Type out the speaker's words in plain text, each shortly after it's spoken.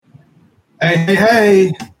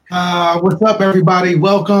Hey, what's up, everybody?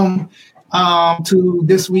 Welcome to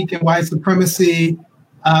This Week in White Supremacy.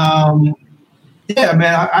 Yeah,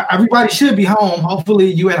 man, everybody should be home.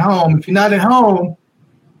 Hopefully you at home. If you're not at home,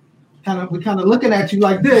 we're kind of looking at you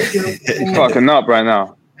like this. You're fucking up right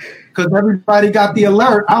now. Because everybody got the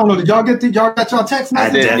alert. I don't know. Did y'all got y'all text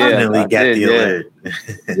message? I definitely got the alert.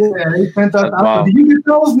 Yeah, they sent us. Did you get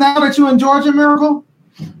those now that you're in Georgia, Miracle?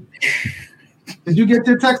 Did you get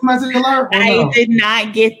your text message alert? I did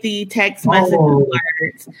not get the text message alert.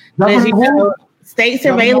 State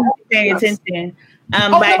surveillance is paying attention.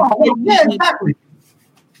 Exactly.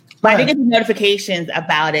 But I did get the notifications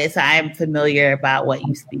about it, so I'm familiar about what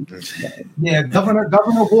you speak. Yeah, Governor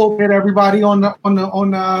Wolf hit everybody on the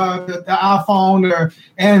iPhone or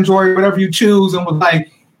Android, whatever you choose, and was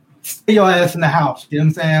like, "Stay your ass in the house." You know what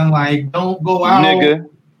I'm saying? Like, don't go out. Nigga.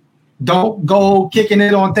 Don't go kicking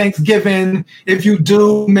it on Thanksgiving. If you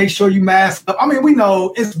do, make sure you mask up. I mean, we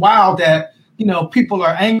know it's wild that, people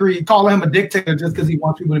are angry, calling him a dictator just because he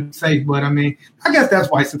wants people to be safe. But I mean, I guess that's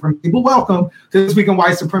white supremacy. But welcome to This Week in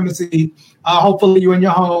White Supremacy. Hopefully you're in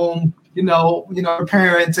your home,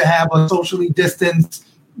 preparing to have a socially distanced,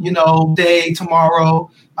 day tomorrow,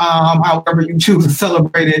 however you choose to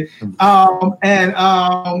celebrate it. I'm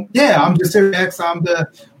just X. I'm the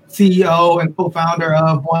CEO and co-founder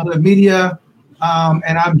of One Media,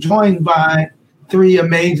 and I'm joined by three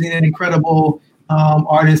amazing and incredible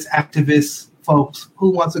artists, activists, folks. Who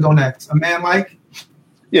wants to go next? A man like?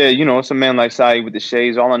 Yeah, it's a man like Saeed with the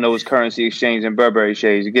shades. All I know is currency exchange and Burberry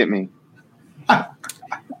shades. You get me?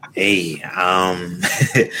 Hey, I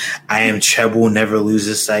am Treble, never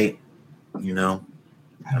loses sight.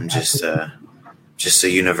 I'm just a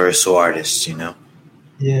universal artist.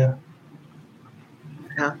 Yeah.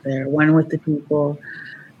 Out there, one with the people.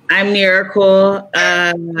 I'm Miracle,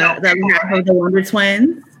 the Wonder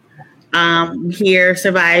Twins. Here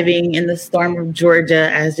surviving in the storm of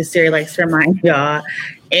Georgia, as Jasiri likes to remind y'all,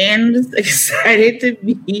 and just excited to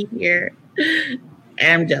be here. And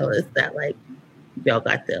I'm jealous that y'all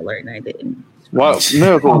got the alert and I didn't. Wow,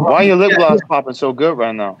 Miracle, why your lip gloss popping so good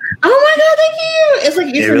right now? Oh my God, thank you. It's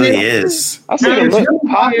like it really is. I see the lip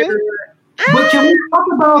popping. But can we talk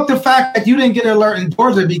about the fact that you didn't get an alert in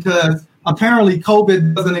Georgia because apparently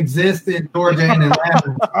COVID doesn't exist in Georgia and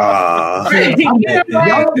Atlanta?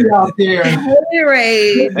 Y'all be out there.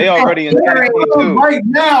 They already in 2022. Right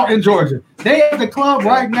now in Georgia. They at the club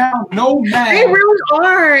right now, no mask. They really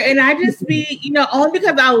are. And I just be, only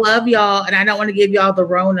because I love y'all and I don't want to give y'all the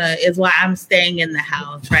Rona is why I'm staying in the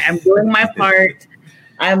house, right? I'm doing my part.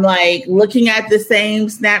 I'm looking at the same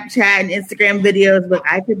Snapchat and Instagram videos, but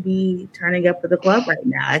I could be turning up for the club right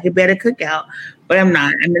now. I could be at a cookout, but I'm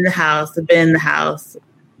not. I'm in the house. I've been in the house.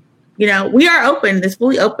 We are open. It's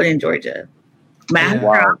fully open in Georgia.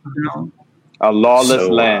 Wow. A lawless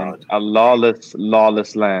land. A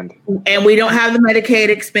lawless land. And we don't have the Medicaid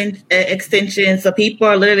extension, so people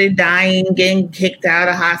are literally dying, getting kicked out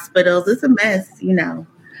of hospitals. It's a mess,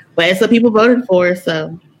 But it's what people voted for,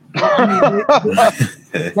 so...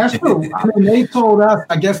 That's true. I mean, they told us,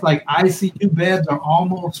 I guess, ICU beds are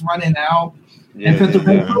almost running out in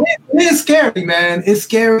Pennsylvania. Yeah. It is scary, man. It's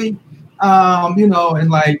scary. And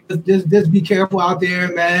just be careful out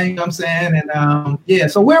there, man. You know what I'm saying?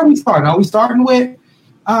 And so where are we starting? Are we starting with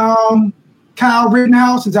Kyle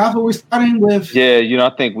Rittenhouse? Is that what we're starting with? Yeah, I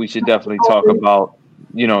think we should definitely talk about,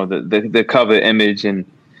 the cover image and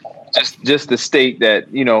just the state that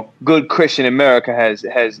good Christian America has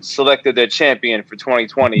selected their champion for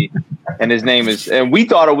 2020, and his name is, and we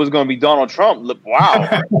thought it was going to be Donald Trump. Look,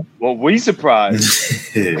 wow, well, we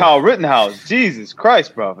surprised. Kyle Rittenhouse, Jesus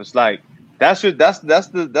Christ, bro! It's that's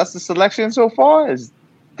the selection so far. Is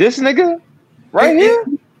this nigga right here?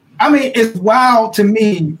 I mean, it's wild to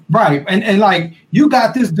me, right? And you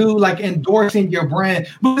got this dude endorsing your brand,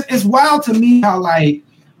 but it's wild to me how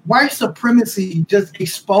white supremacy just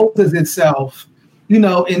exposes itself,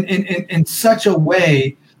 in such a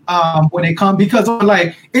way when it comes, because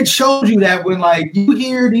it shows you that when you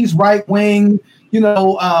hear these right wing,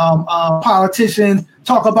 politicians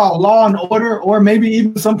talk about law and order, or maybe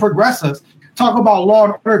even some progressives talk about law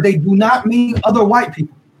and order, they do not mean other white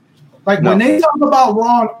people. When they talk about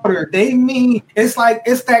law and order, they mean it's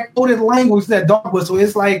that coded language, that dog whistle.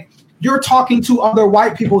 It's you're talking to other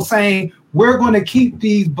white people saying, we're going to keep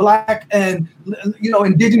these black and,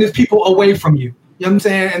 indigenous people away from you. You know what I'm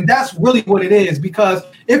saying? And that's really what it is, because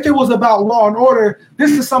if it was about law and order,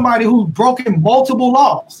 this is somebody who's broken multiple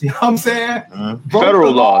laws. You know what I'm saying?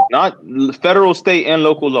 Federal laws, not federal, state, and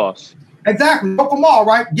local laws. Exactly. Broke them all,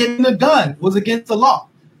 right? Getting a gun was against the law.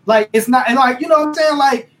 Like it's not, and like, you know what I'm saying?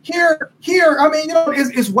 Like here, I mean, you know,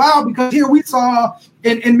 it's wild because here we saw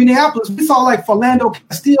in Minneapolis, we saw like Philando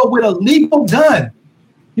Castile with a legal gun,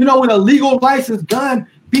 you know, with a legal licensed gun,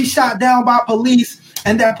 be shot down by police,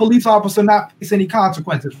 and that police officer not face any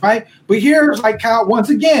consequences, right? But here's like Kyle, once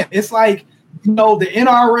again, it's like, you know, the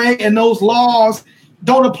NRA and those laws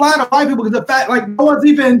don't apply to white people because the fact, like, no one's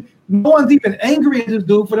even angry at this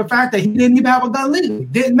dude for the fact that he didn't even have a gun legally.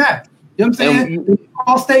 Didn't matter. You know what I'm saying?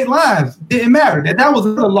 All state lines didn't matter. That was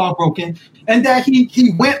another law broken, and that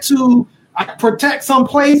he went to protect some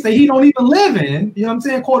place that he don't even live in. You know what I'm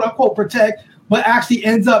saying? "Quote unquote" protect, but actually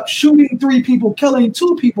ends up shooting 3 people, killing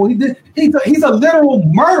 2 people. He's a literal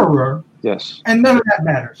murderer. Yes, and none of that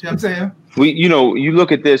matters. You know what I'm saying? You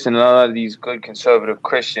look at this, and a lot of these good conservative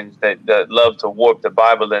Christians that love to warp the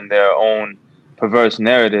Bible in their own perverse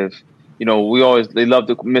narrative. You know, they love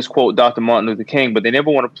to misquote Dr. Martin Luther King, but they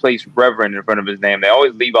never want to place Reverend in front of his name. They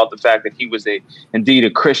always leave out the fact that he was indeed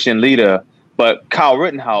a Christian leader. But Kyle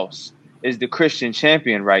Rittenhouse is the Christian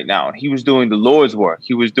champion right now. And he was doing the Lord's work.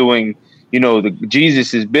 He was doing, you know,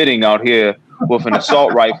 Jesus' bidding out here with an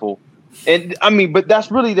assault rifle. And I mean, but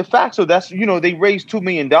that's really the fact. So that's, you know, they raised $2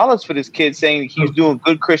 million for this kid saying he's doing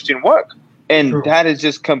good Christian work. And that is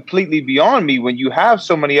just completely beyond me when you have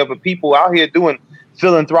so many other people out here doing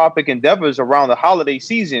philanthropic endeavors around the holiday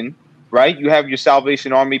season, right? You have your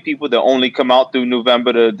Salvation Army people that only come out through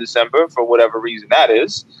November to December for whatever reason that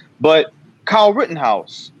is. But Kyle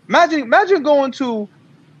Rittenhouse, imagine going to,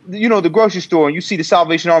 you know, the grocery store and you see the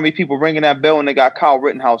Salvation Army people ringing that bell and they got Kyle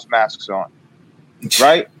Rittenhouse masks on,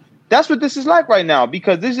 right? That's what this is like right now,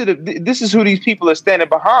 because this is who these people are standing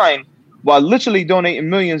behind while literally donating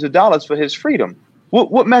millions of dollars for his freedom.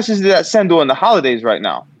 What message did that send during the holidays right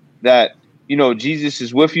now? That, you know, Jesus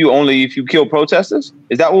is with you only if you kill protesters?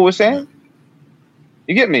 Is that what we're saying?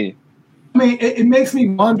 You get me? I mean, it makes me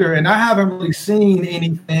wonder, and I haven't really seen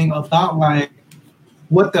anything about like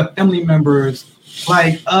what the family members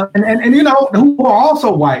like, and you know, who are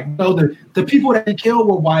also white. So the people that he killed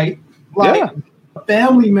were white. Like a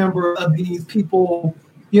family member of these people,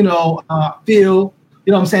 you know, feel,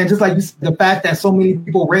 you know what I'm saying? Just like you said, the fact that so many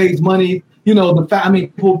people raise money, you know,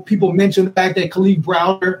 people mention the fact that Khalid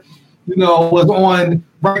Browder, you know, was on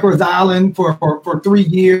Rikers Island for 3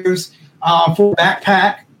 years for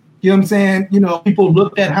backpack. You know what I'm saying? You know, people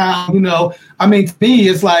looked at how, you know, I mean, to me,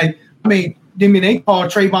 it's like, they call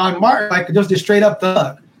Trayvon Martin like just a straight up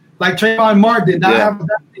thug. Like Trayvon Martin did not have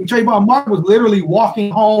Trayvon Martin was literally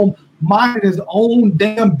walking home, minding his own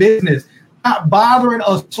damn business, not bothering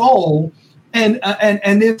a soul. And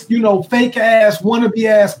this, you know, fake ass, wannabe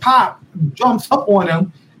ass cop jumps up on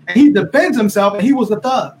him and he defends himself, and he was a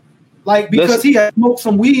thug. Like, because he had smoked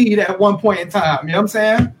some weed at one point in time. You know what I'm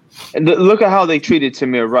saying? And look at how they treated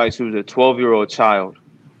Tamir Rice, who was a 12-year-old child,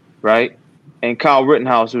 right? And Kyle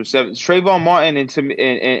Rittenhouse, who was 7. Trayvon Martin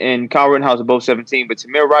and Kyle Rittenhouse are both 17, but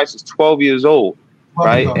Tamir Rice is 12 years old,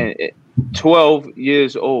 right? And 12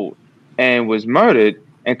 years old, and was murdered.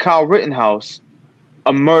 And Kyle Rittenhouse,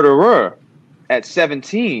 a murderer at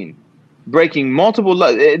 17, breaking multiple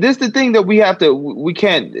laws. This is the thing that we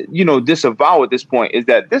can't, you know, disavow at this point, is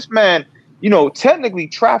that this man, you know, technically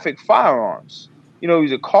trafficked firearms. You know,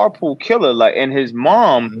 he's a carpool killer, like, and his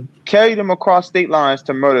mom carried him across state lines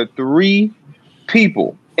to murder 3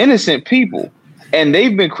 people, innocent people, and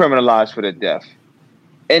they've been criminalized for their death.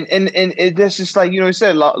 And it's just like, you know, he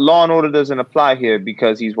said law and order doesn't apply here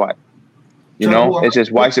because he's white. You know, it's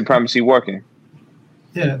just white supremacy working.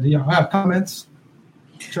 Yeah, do y'all have comments?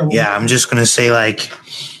 Yeah, I'm just gonna say, like,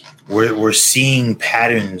 we're seeing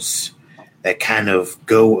patterns that kind of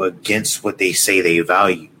go against what they say they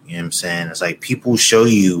value. You know what I'm saying? It's like people show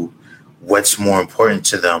you what's more important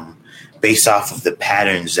to them based off of the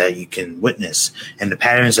patterns that you can witness. And the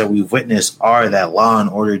patterns that we've witnessed are that law and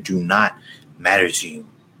order do not matter to you.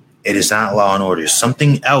 It is not law and order.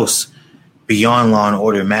 Something else beyond law and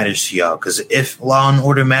order matters to y'all. Because if law and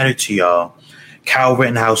order mattered to y'all, Kyle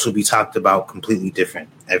Rittenhouse will be talked about completely different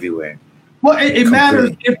everywhere. Well, it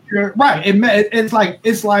matters if you're right. It's like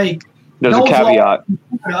there's a caveat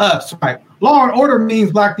to us, right? Law and order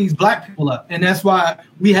means lock these black people up, and that's why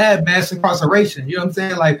we had mass incarceration. You know what I'm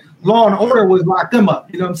saying? Like, law and order was lock them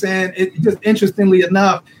up. You know what I'm saying? It just, interestingly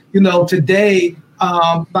enough, you know, today,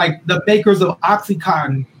 like the makers of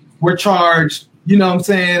OxyContin were charged. You know what I'm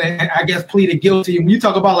saying? And I guess pleaded guilty. When you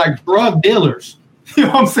talk about like drug dealers, you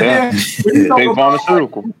know what I'm saying? Yeah. Big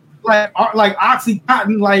pharmaceutical. Like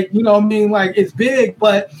OxyContin, like, you know what I mean? Like, it's big,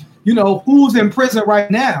 but, you know, who's in prison right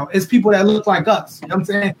now is people that look like us. You know what I'm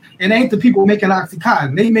saying? It ain't the people making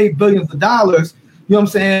OxyContin. They made billions of dollars, you know what I'm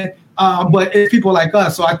saying, but it's people like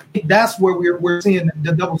us. So I think that's where we're seeing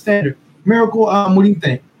the double standard. Miracle, what do you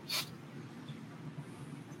think?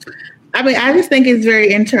 I mean, I just think it's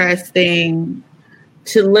very interesting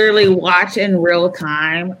to literally watch in real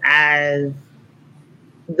time as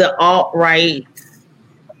the alt-right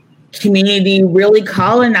community really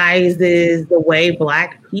colonizes the way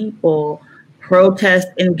Black people protest,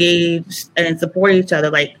 engage, and support each other.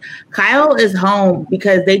 Like, Kyle is home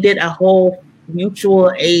because they did a whole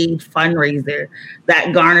mutual aid fundraiser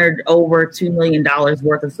that garnered over $2 million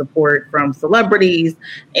worth of support from celebrities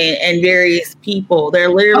and various people. They're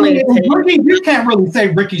literally you can't really say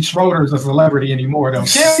Ricky Schroeder's a celebrity anymore, though.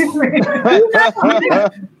 That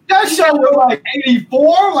show was like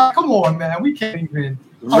 84. Like, come on, man, we can't even.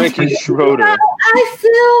 Ricky Schroeder. I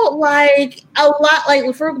feel like a lot, like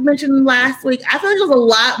Farooq mentioned last week, I feel like there's a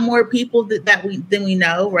lot more people than we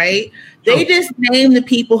know, right? They just name the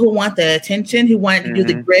people who want the attention, who want to do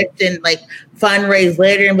the grift and like fundraise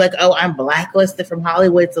later and be like, oh, I'm blacklisted from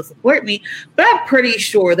Hollywood, so support me. But I'm pretty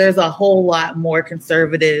sure there's a whole lot more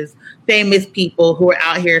conservatives, famous people who are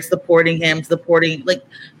out here supporting him, like,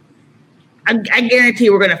 I guarantee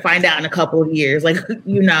we're going to find out in a couple of years, like,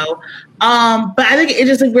 you know. But I think it's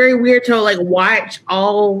just like very weird to like watch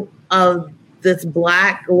all of this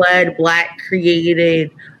Black-led,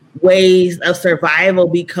 Black-created ways of survival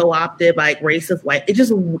be co-opted by like racist white.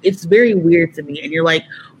 It's very weird to me. And you're like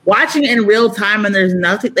watching in real time, and there's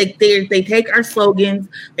nothing like they take our slogans,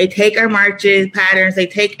 they take our marches, patterns, they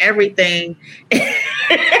take everything, and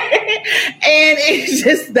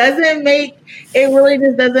it really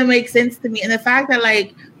just doesn't make sense to me. And the fact that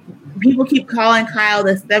like people keep calling Kyle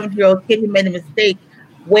the 7-year-old kid who made a mistake,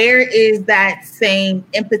 where is that same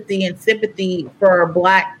empathy and sympathy for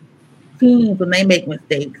Black teens when they make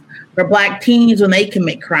mistakes, for Black teens when they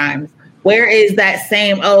commit crimes? Where is that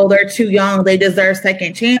same, oh, they're too young, they deserve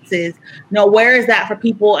second chances? No, where is that for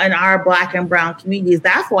people in our Black and brown communities?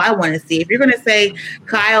 That's what I want to see. If you're going to say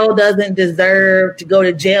Kyle doesn't deserve to go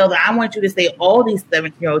to jail, then I want you to say all these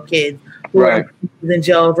 7-year-old kids who are in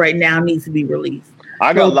jail right now needs to be released.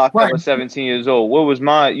 I got locked up at 17 years old. Where was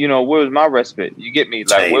my respite? You get me?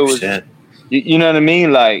 Like, where was you know what I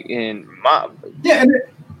mean? Like, in my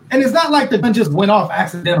and it's not like the gun just went off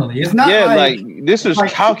accidentally. It's not like this was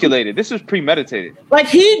calculated. This was premeditated. Like,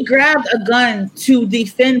 he grabbed a gun to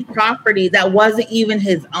defend property that wasn't even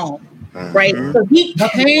his own, right? So he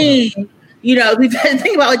came. You know, we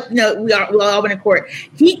think about, like, you know, we all been in court.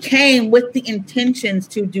 He came with the intentions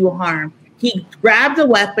to do harm. He grabbed a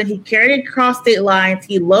weapon. He carried it across state lines.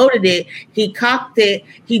 He loaded it. He cocked it.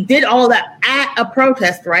 He did all that at a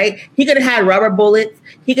protest, right? He could have had rubber bullets.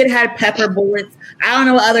 He could have had pepper bullets. I don't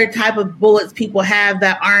know what other type of bullets people have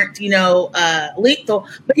that aren't, you know, lethal,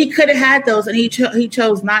 but he could have had those, and he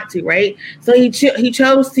chose not to, right? So he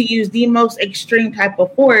chose to use the most extreme type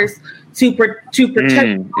of force to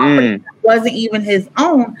protect property that wasn't even his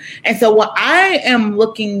own. And so what I am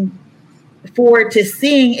looking forward to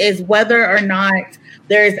seeing is whether or not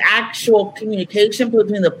there is actual communication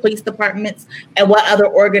between the police departments and what other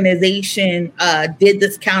organization did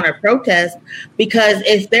this counter protest. Because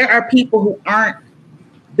if there are people who aren't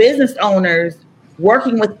business owners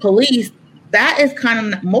working with police, that is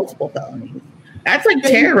kind of multiple felonies. That's like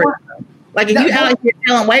terrorism. Like, if you're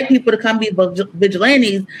telling white people to come be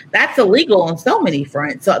vigilantes, that's illegal on so many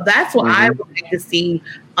fronts. So that's what I would like to see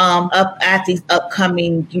up at these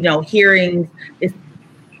upcoming, you know, hearings. Is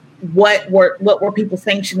what were people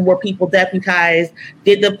sanctioned? Were people deputized?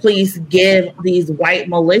 Did the police give these white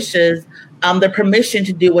militias the permission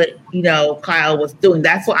to do what, you know, Kyle was doing?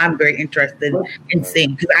 That's what I'm very interested in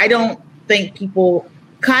seeing, because I don't think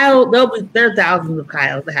Kyle, there are thousands of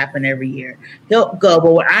Kyles that happen every year. He'll go,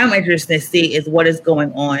 but what I'm interested to see is what is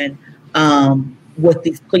going on with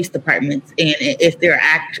these police departments, and if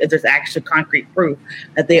there's actual concrete proof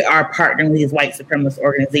that they are partnering with these white supremacist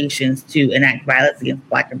organizations to enact violence against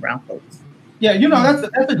Black and brown folks. Yeah, you know,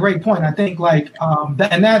 that's a great point. I think, like,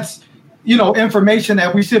 and that's, you know, information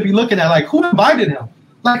that we should be looking at. Like, who invited him?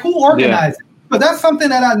 Like, who organized it? But that's something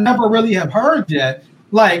that I never really have heard yet.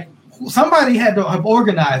 Like, somebody had to have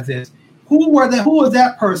organized this. Who was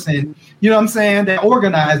that person, you know what I'm saying, that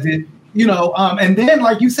organized it, you know? And then,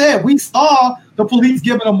 like you said, we saw the police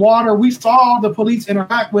giving them water. We saw the police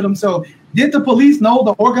interact with them. So did the police know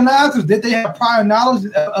the organizers? Did they have prior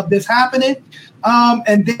knowledge of this happening?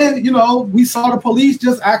 And then, you know, we saw the police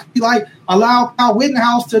just actually like allow Kyle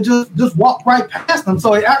Rittenhouse to just walk right past them.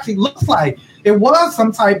 So it actually looks like it was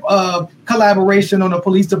some type of collaboration on the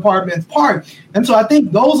police department's part. And so I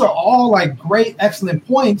think those are all like great, excellent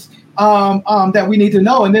points that we need to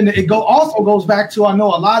know. And then it also goes back to, I know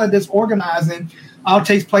a lot of this organizing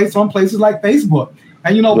takes place on places like Facebook.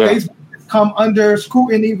 And, Facebook has come under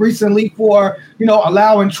scrutiny recently for,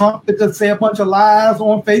 allowing Trump to just say a bunch of lies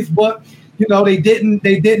on Facebook. They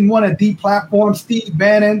didn't want to deplatform Steve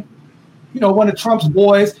Bannon, one of Trump's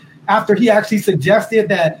boys, after he actually suggested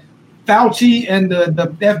that Fauci and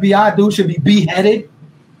the FBI dude should be beheaded.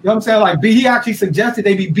 You know what I'm saying? Like, he actually suggested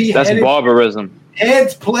they be beheaded. That's barbarism.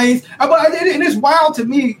 Heads placed. But it's wild to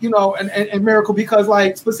me, and Miracle, because,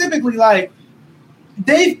 like, specifically, like,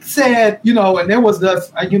 they said, and there was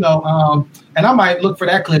this, and I might look for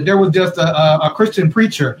that clip. There was just a Christian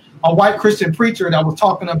preacher, a white Christian preacher that was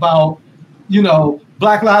talking about,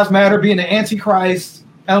 Black Lives Matter being the Antichrist.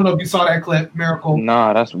 I don't know if you saw that clip, Miracle.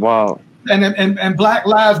 Nah, that's wild. And Black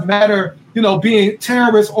Lives Matter, being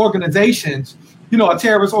terrorist organizations, a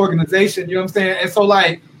terrorist organization, you know what I'm saying? And so,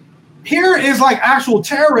 like, here is, like, actual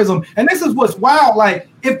terrorism. And this is what's wild. Like,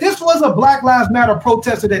 if this was a Black Lives Matter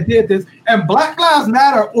protester that did this, and Black Lives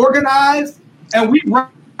Matter organized, and we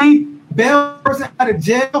bail a person out of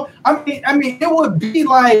jail, I mean, it would be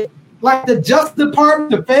like the Justice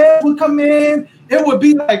Department, the feds would come in. It would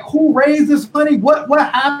be like, who raised this money? What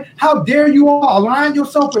happened? How dare you all align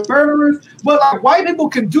yourself with murderers? But, like, white people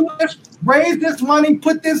can do this, raise this money,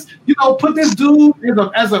 put this dude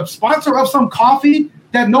as a sponsor of some coffee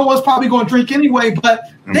that no one's probably going to drink anyway.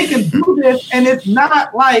 But they can do this, and it's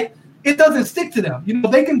not like it doesn't stick to them.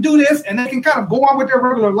 They can do this, and they can kind of go on with their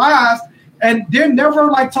regular lives. And they're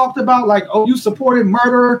never, like, talked about, like, oh, you supported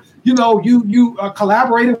murder, you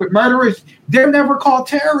collaborated with murderers. They're never called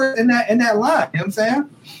terrorists in that line. You know what I'm saying?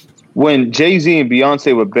 When Jay-Z and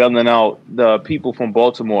Beyonce were bailing out the people from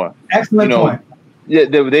Baltimore, excellent point. Yeah,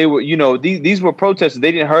 they were. These were protesters.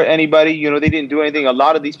 They didn't hurt anybody. They didn't do anything. A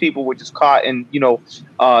lot of these people were just caught and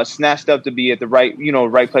snatched up to be at the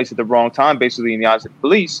right place at the wrong time, basically in the eyes of the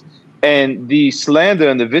police. And the slander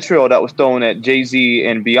and the vitriol that was thrown at Jay-Z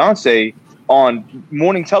and Beyonce on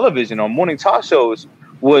morning television, on morning talk shows,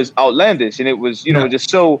 was outlandish, and it was just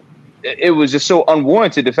so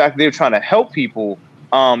unwarranted. The fact that they were trying to help people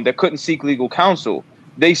that couldn't seek legal counsel.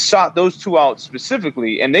 They sought those two out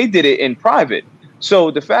specifically, and they did it in private.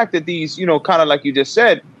 So the fact that these, kind of like you just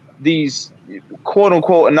said, these quote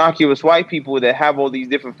unquote innocuous white people that have all these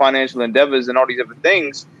different financial endeavors and all these other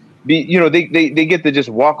things, they get to just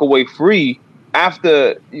walk away free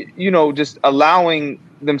after, just allowing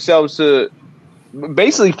themselves to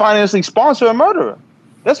basically financially sponsor a murderer.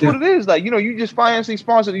 That's what it is. Like, you just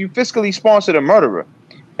fiscally sponsored a murderer.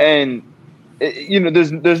 And,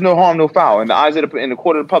 there's no harm, no foul. In the eyes of in the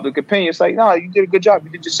court of the public opinion, it's like, no, you did a good job.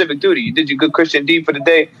 You did your civic duty. You did your good Christian deed for the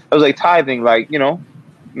day. It was like tithing, like,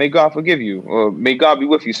 may God forgive you, or may God be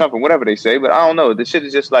with you, something, whatever they say. But I don't know. The shit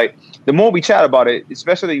is just like, the more we chat about it,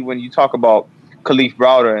 especially when you talk about Kalief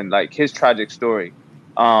Browder and, like, his tragic story,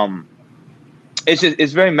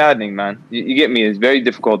 it's very maddening, man. You get me? It's very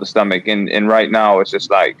difficult to stomach. And right now it's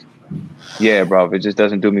just like, yeah, bro, it just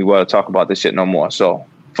doesn't do me well to talk about this shit no more. So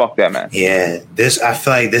fuck that, man. Yeah. I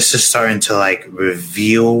feel like this is starting to, like,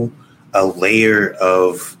 reveal a layer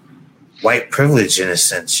of white privilege in a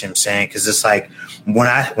sense. You know what I'm saying? Because it's like, when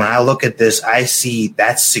I look at this, I see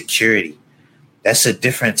that's security. That's a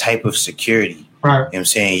different type of security. Right. You know what I'm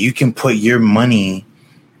saying? You can put your money,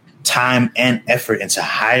 time, and effort into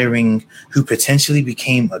hiring who potentially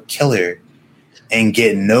became a killer and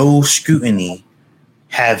get no scrutiny,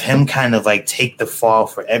 have him kind of, like, take the fall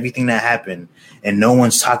for everything that happened, and no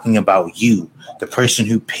one's talking about you, the person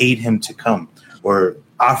who paid him to come or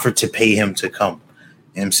offered to pay him to come.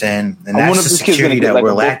 You know what I'm saying? And that's the security that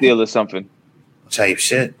we're lacking. Deal or something type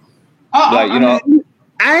shit.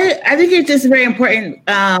 I think it's just very important.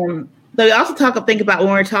 But we also think about when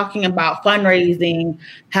we're talking about fundraising,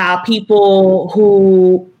 how people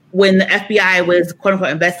who, when the FBI was quote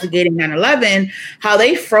unquote investigating 9/11, how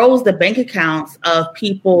they froze the bank accounts of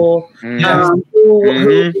people who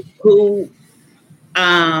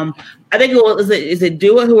I think it was is it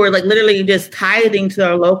Dua, who were, like, literally just tithing to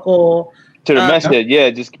their local to the masjid,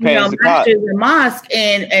 just paying the mosque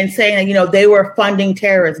and saying that, they were funding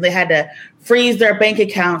terrorism. They had to freeze their bank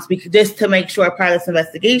accounts just to make sure part of this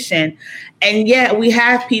investigation. And yet we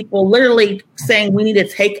have people literally saying we need to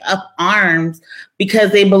take up arms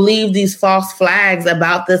because they believe these false flags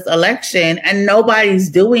about this election, and nobody's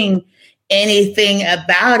doing anything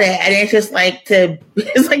about it. And it's just like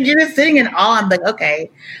it's like you're just sitting in awe. I'm like, okay,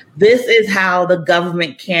 this is how the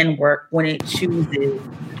government can work when it chooses.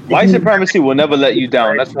 White supremacy will never let you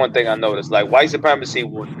down. That's one thing I noticed. Like, white supremacy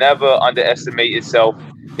will never underestimate itself.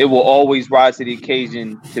 It will always rise to the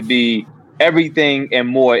occasion to be everything and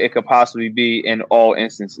more it could possibly be in all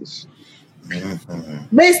instances. But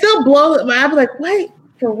it still blows. I'm like, wait,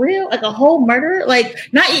 for real? Like a whole murderer? Like,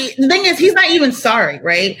 not the thing is, he's not even sorry,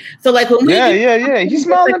 right? So like, when he's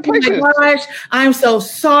smiling in places. Oh my gosh, I'm so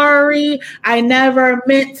sorry. I never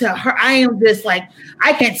meant to hurt. I am just like,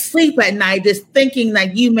 I can't sleep at night just thinking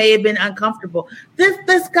that you may have been uncomfortable.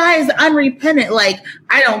 This guy is unrepentant. Like,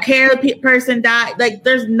 I don't care. The person died. Like,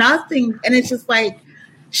 there's nothing, and it's just like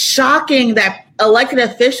shocking that elected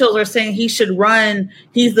officials are saying he should run.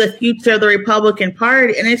 He's the future of the Republican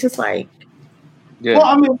Party, and it's just like. Yeah. Well,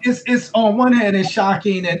 I mean, it's on one hand, it's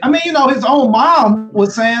shocking, and I mean, his own mom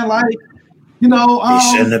was saying like, he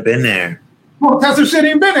shouldn't have been there. Protesters shouldn't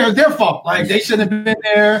have been there. It's their fault. Like, they shouldn't have been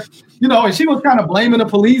there. And she was kind of blaming the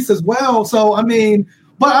police as well. So it is.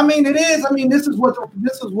 I mean, this is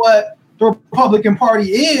what the Republican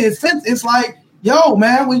Party is. Since it's like, yo,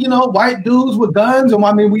 man, white dudes with guns, and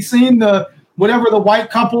I mean, we seen whatever the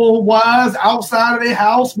white couple was outside of their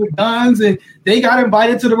house with guns, and they got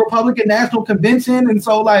invited to the Republican National Convention. And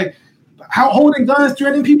so, like, holding guns,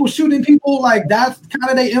 threatening people, shooting people, like, that's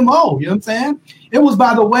kind of their MO. You know what I'm saying? It was,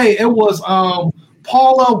 by the way,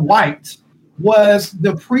 Paula White was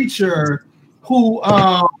the preacher who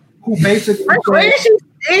basically.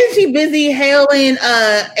 Isn't she busy hailing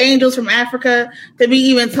angels from Africa to be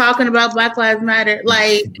even talking about Black Lives Matter?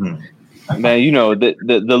 Like. Man,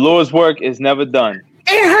 the Lord's work is never done.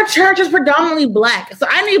 And her church is predominantly Black. So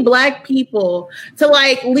I need Black people to,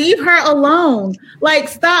 like, leave her alone. Like,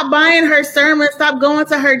 stop buying her sermons. Stop going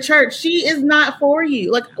to her church. She is not for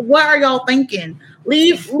you. Like, what are y'all thinking?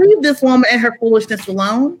 Leave this woman and her foolishness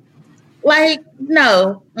alone. Like,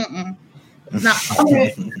 no. Mm-mm. No.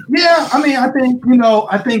 Yeah, I mean, I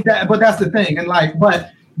think that, but that's the thing. And like,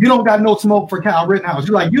 but you don't got no smoke for Kyle Rittenhouse.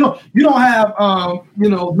 You're like, you don't have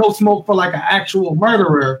no smoke for like an actual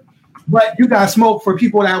murderer, but you got smoke for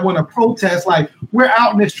people that want to protest. Like, we're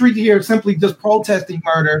out in the street here simply just protesting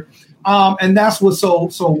murder. And that's what's so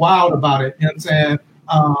wild about it. You know what I'm saying?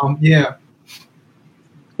 Yeah.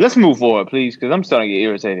 Let's move forward, please, because I'm starting to get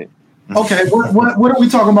irritated. Okay, what are we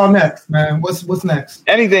talking about next, man? What's next?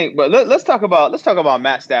 Anything, but let's talk about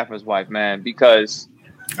Matt Stafford's wife, man, because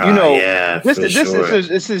since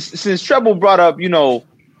Treble brought up,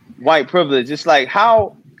 white privilege, it's like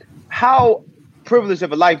how privileged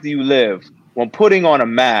of a life do you live when putting on a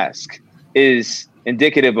mask is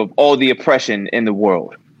indicative of all the oppression in the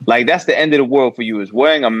world? Like, that's the end of the world for you, is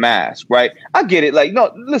wearing a mask, right? I get it. Like,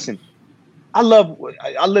 no, listen. I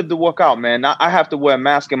live to work out, man. I have to wear a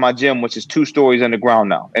mask in my gym, which is 2 stories underground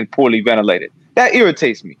now and poorly ventilated. That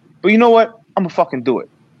irritates me. But you know what? I'm gonna fucking do it.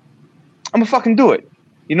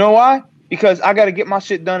 You know why? Because I got to get my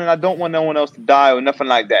shit done, and I don't want no one else to die or nothing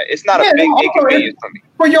like that. It's not a big inconvenience for me.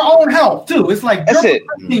 For your own health too. It's like, that's it.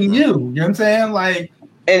 You know what I'm saying? Like,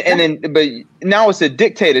 but now it's a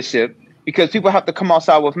dictatorship because people have to come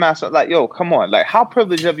outside with masks. Like, yo, come on. Like, how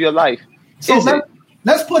privileged of your life is it?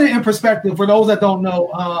 Let's put it in perspective for those that don't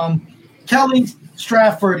know. Kelly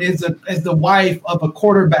Stratford is the wife of a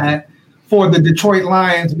quarterback for the Detroit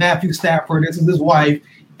Lions, Matthew Stafford. This is his wife.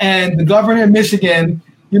 And the governor of Michigan,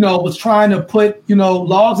 was trying to put,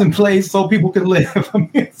 laws in place so people can live. I mean,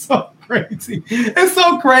 it's so crazy. It's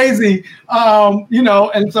so crazy.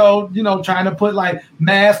 And so, trying to put like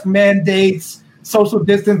mask mandates, social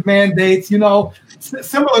distance mandates,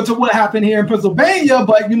 similar to what happened here in Pennsylvania,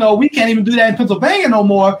 but we can't even do that in Pennsylvania no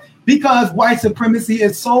more because white supremacy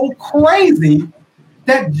is so crazy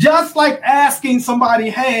that just like asking somebody,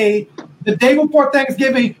 hey, the day before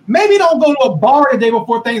Thanksgiving, maybe don't go to a bar the day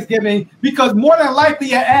before Thanksgiving because more than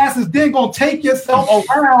likely your ass is then going to take yourself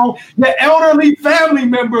around your elderly family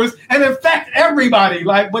members and infect everybody.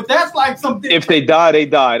 Like, but that's like something. If they die, they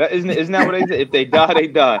die. Isn't that what they said? If they die, they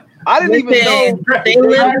die. I didn't even know. They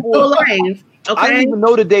live full life. Okay. I didn't even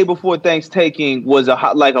know the day before Thanksgiving was a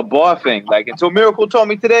bar thing. Like, until Miracle told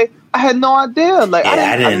me today, I had no idea. Like,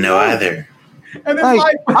 I didn't know either. And it's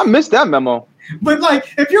like I missed that memo. But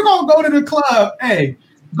like, if you're gonna go to the club, hey,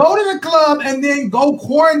 go to the club and then go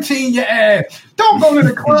quarantine your ass. Don't go to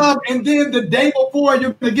the club and then the day before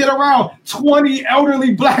you're gonna get around 20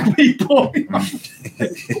 elderly black people. What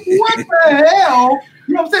the hell?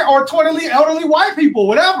 You know what I'm saying? Or 20 elderly white people,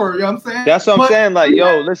 whatever. You know what I'm saying? That's what I'm saying. Like,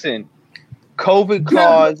 yo, listen. COVID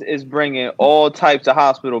clause is bringing all types of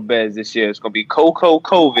hospital beds this year. It's going to be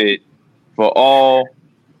COVID for all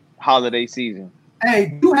holiday season.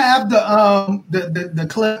 Hey, you have the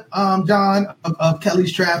clip, John, of Kelly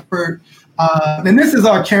Stratford. And this is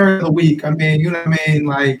our Karen of the week. I mean, you know what I mean?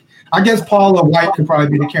 Like, I guess Paula White could probably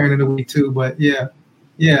be the Karen of the week too. But yeah.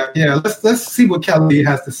 Let's see what Kelly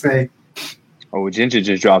has to say. Oh, Ginger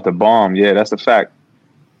just dropped a bomb. Yeah, that's a fact.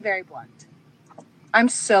 Very blunt. I'm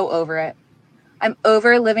so over it. I'm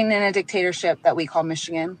over living in a dictatorship that we call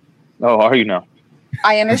Michigan. Oh, are you now?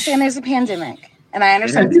 I understand there's a pandemic, and I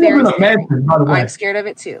understand it's very scary. I'm scared of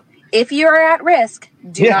it too. If you are at risk,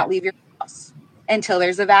 do not leave your house until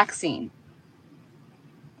there's a vaccine.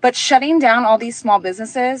 But shutting down all these small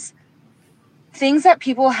businesses, things that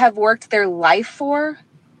people have worked their life for,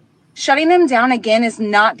 shutting them down again is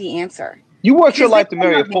not the answer. You worked your life to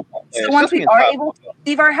marry a football player. So once we are able to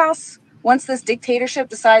leave our house, once this dictatorship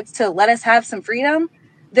decides to let us have some freedom,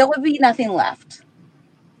 there will be nothing left.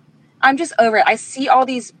 I'm just over it. I see all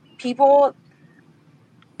these people,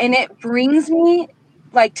 and it brings me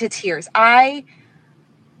like to tears.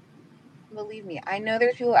 Believe me, I know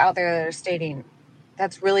there's people out there that are stating,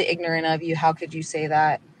 that's really ignorant of you. How could you say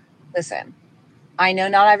that? Listen, I know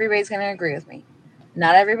not everybody's going to agree with me.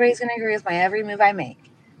 Not everybody's going to agree with my every move I make.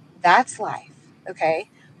 That's life, okay?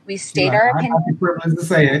 We state our opinion. I'm privileged to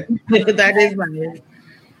say it. That is right.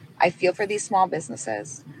 I feel for these small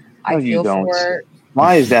businesses. No, I feel for.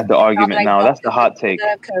 Why is that the argument now? That's the hot take.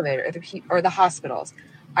 COVID or the hospitals.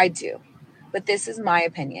 I do, but this is my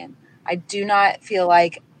opinion. I do not feel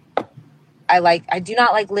like I do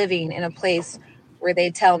not like living in a place where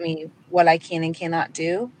they tell me what I can and cannot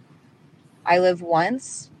do. I live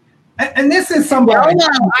once. And this is somebody.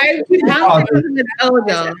 This is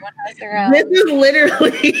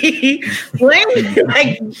literally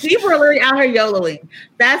like people are literally out here YOLOing.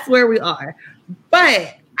 That's where we are.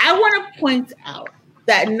 But I want to point out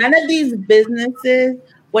that none of these businesses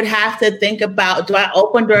would have to think about, do I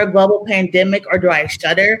open during a global pandemic or do I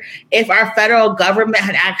shutter, if our federal government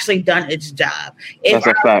had actually done its job. If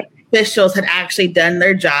That's a fact. Officials had actually done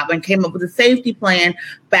their job and came up with a safety plan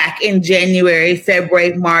back in January,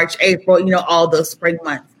 February, March, April, all those spring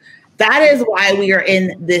months. That is why we are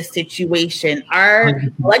in this situation. Our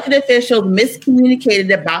elected officials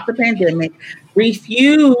miscommunicated about the pandemic,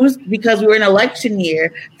 refused, because we were in election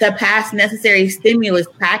year, to pass necessary stimulus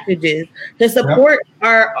packages to support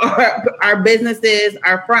our businesses,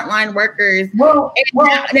 our frontline workers. And now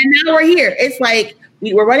we're here. It's like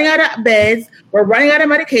we're running out of beds. We're running out of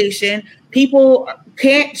medication. People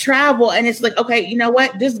can't travel. And it's like, okay, you know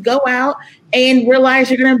what? Just go out and realize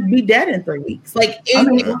you're going to be dead in 3 weeks. Like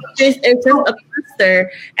it's just a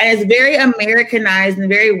cluster. And it's very Americanized and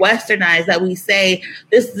very westernized that we say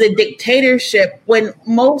this is a dictatorship, when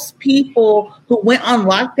most people who went on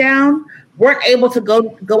lockdown weren't able to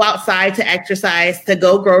go outside to exercise, to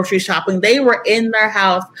go grocery shopping. They were in their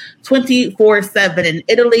house 24/7 in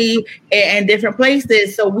Italy and different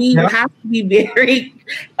places. So we have to be very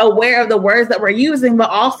aware of the words that we're using, but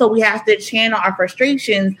also we have to channel our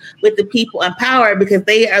frustrations with the people in power, because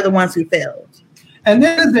they are the ones who failed. And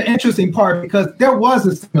this is the interesting part, because there was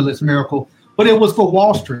a stimulus miracle, but it was for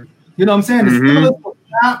Wall Street. You know what I'm saying? The stimulus was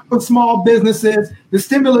not for small businesses. The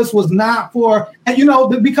stimulus was not for,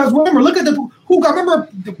 because remember, look at remember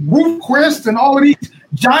Ruth Chris and all of these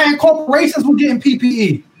giant corporations were getting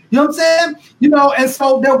PPE. You know what I'm saying? And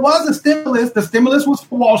so there was a stimulus. The stimulus was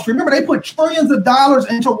for Wall Street. Remember, they put trillions of dollars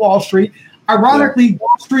into Wall Street. Ironically,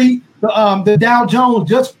 Wall Street, the Dow Jones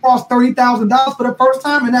just crossed $30,000 for the first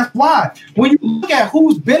time, and that's why. When you look at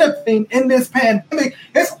who's benefiting in this pandemic,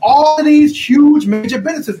 it's all of these huge major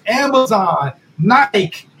businesses, Amazon,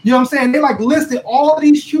 Nike. You know what I'm saying? They listed all of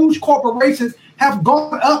these huge corporations have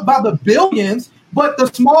gone up by the billions, but the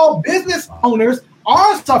small business owners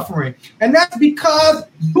are suffering. And that's because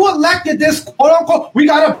you elected this quote unquote, we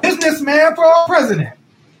got a businessman for our president.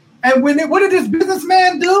 And what did this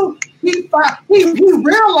businessman do? He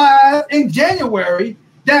realized in January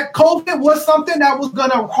that COVID was something that was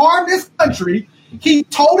going to harm this country. He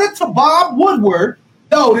told it to Bob Woodward,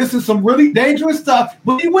 no, this is some really dangerous stuff.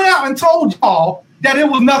 But he went out and told y'all that it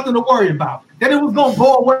was nothing to worry about, that it was going to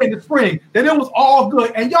go away in the spring, that it was all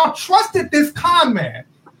good. And y'all trusted this con man.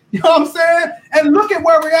 You know what I'm saying? And look at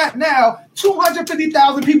where we're at now,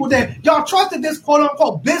 250,000 people dead. Y'all trusted this quote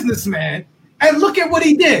unquote businessman. And look at what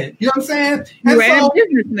he did. You know what I'm saying? And you're a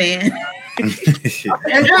businessman.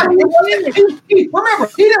 Remember,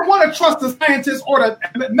 he didn't want to trust the scientists or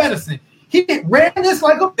the medicine. He ran this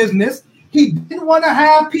like a business. He didn't want to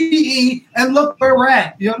have PPE, and look where we're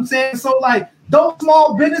at. You know what I'm saying? So, those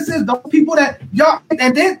small businesses, those people that y'all,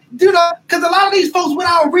 and then, because a lot of these folks went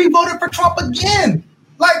out and re-voted for Trump again.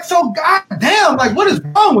 So goddamn, what is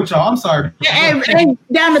wrong with y'all? I'm sorry. And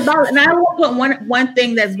down the bottom, and I will put one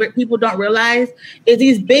thing that people don't realize is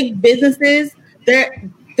these big businesses,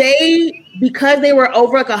 because they were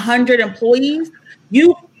over 100 employees,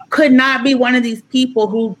 you could not be one of these people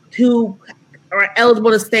who are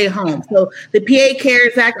eligible to stay home. So the PA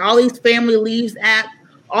CARES Act, all these Family Leaves Act,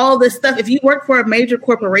 all this stuff. If you work for a major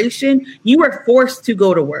corporation, you were forced to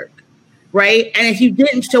go to work. right? And if you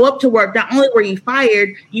didn't show up to work, not only were you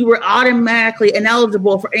fired, you were automatically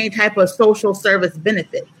ineligible for any type of social service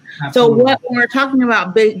benefit. Absolutely. So when we're talking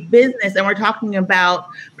about big business and we're talking about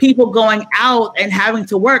people going out and having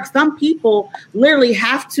to work, some people literally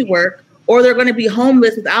have to work, or they're going to be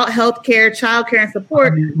homeless without health care, child care, and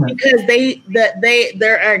support because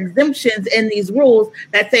there are exemptions in these rules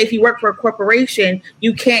that say if you work for a corporation,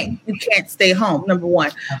 you can't stay home. Number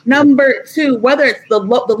one. Number two, whether it's the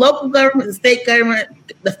local government, the state government,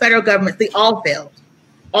 the federal government, they all failed.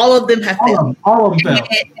 All of them have failed. All of them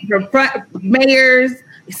failed. Mayors,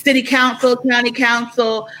 city council, county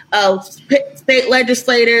council, state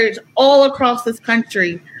legislators, all across this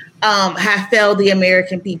country have failed the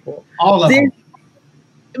American people. All of them.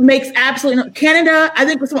 Makes absolutely no. Canada, I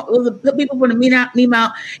think it was the people from the meme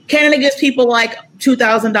out. Canada gives people like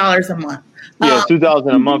 $2,000 a month. Yeah,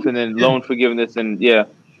 $2,000 a month, and then loan forgiveness, and yeah.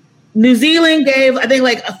 New Zealand gave, I think,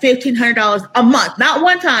 like $1,500 a month, not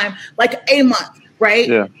one time, like a month, right?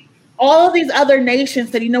 Yeah. All of these other nations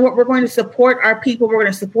said, you know what, we're going to support our people. We're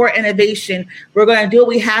going to support innovation. We're going to do what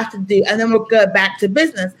we have to do. And then we'll go back to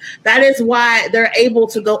business. That is why they're able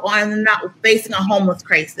to go on and they're not facing a homeless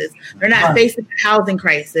crisis. They're not facing a housing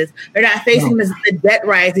crisis. They're not facing the debt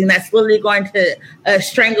rising that's literally going to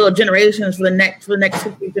strangle generations for the next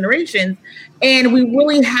 50 generations. And we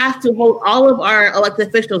really have to hold all of our elected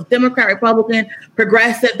officials, Democrat, Republican,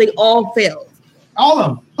 progressive, they all failed. All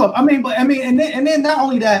of them. And then not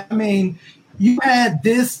only that, you had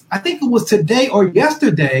this, I think it was today or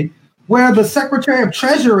yesterday, where the Secretary of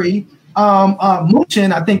Treasury,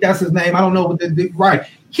 Mnuchin, I think that's his name. I don't know what right.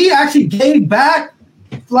 He actually gave back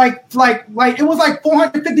like it was like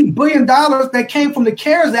 $450 billion that came from the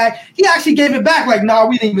CARES Act. He actually gave it back. Like, no,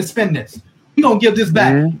 we didn't even spend this. We don't give this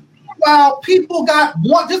back. Mm-hmm. Well, people got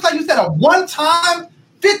one, just like you said, a one-time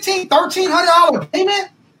 $1,300 payment,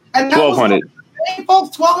 and that $1,200.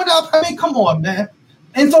 Folks, $1,200. Come on, man.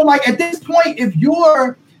 And so, like, at this point, if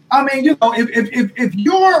you're, if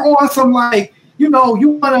you're on some, like, you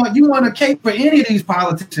wanna cape for any of these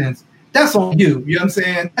politicians, that's on you. You know what I'm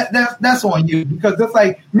saying? That's on you, because just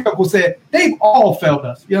like Miracle said, they've all failed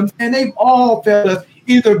us. You know what I'm saying? They've all failed us,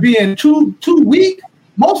 either being too weak,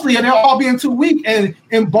 mostly, and they're all being too weak and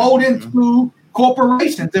emboldened through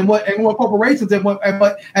corporations and corporations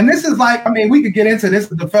and this is like, we could get into this,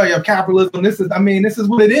 the failure of capitalism. This is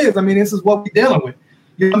what it is. This is what we're dealing with.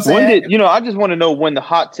 You know what I'm saying? I just want to know when the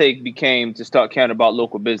hot take became to start caring about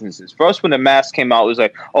local businesses. First, when the mask came out, it was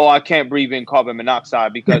like, oh, I can't breathe in carbon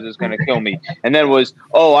monoxide because it's going to kill me. And then it was,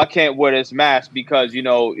 oh, I can't wear this mask because,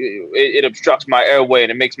 it obstructs my airway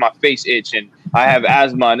and it makes my face itch and I have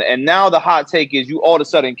asthma. And now the hot take is you all of a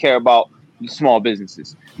sudden care about small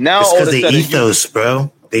businesses. Now, it's because the ethos,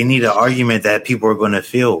 bro. They need an argument that people are going to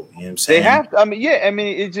feel. You know what I'm saying? They have.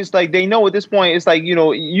 It's just like they know at this point. It's like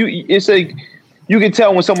it's like you can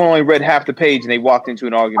tell when someone only read half the page and they walked into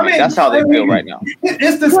an argument. That's how they feel right now.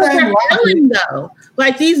 It's the same feeling, though.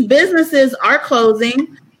 Like, these businesses are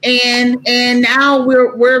closing, and now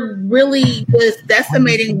we're really just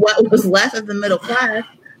decimating what was left of the middle class.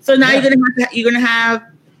 So now you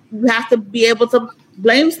have to be able to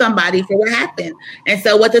blame somebody for what happened. And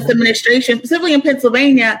so what this administration, specifically in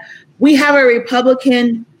Pennsylvania, we have a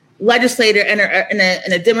Republican legislator and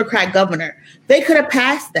a Democrat governor. They could have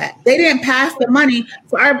passed that. They didn't pass the money.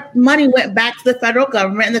 So our money went back to the federal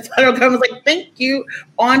government, and the federal government was like, thank you,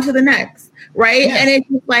 on to the next. Right. Yeah. And it's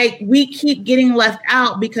just like, we keep getting left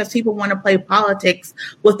out because people want to play politics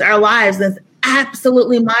with our lives. And it's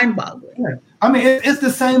absolutely mind-boggling. Yeah. It's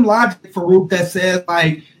the same logic, Farouk, that says,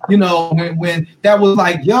 like, when that was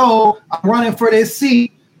like, yo, I'm running for this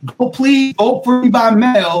seat, please vote for me by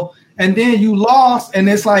mail, and then you lost, and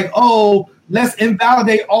it's like, oh, let's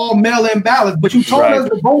invalidate all mail-in ballots. But you told us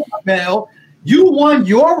to vote by mail. You won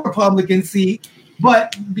your Republican seat,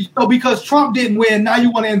 but because Trump didn't win, now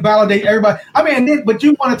you want to invalidate everybody. But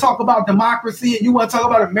you want to talk about democracy, and you want to talk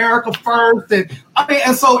about America first, and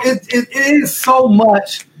so it is so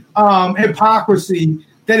much hypocrisy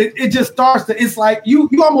that it just starts to, it's like you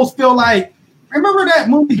almost feel like, remember that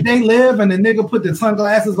movie They Live, and the nigga put the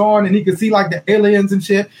sunglasses on and he could see like the aliens and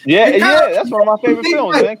shit? That's one of my favorite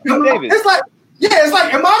films, man. It's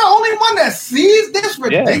like, am I the only one that sees this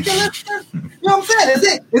ridiculousness? Yeah. You know what I'm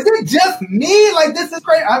saying? Is it just me? Like, this is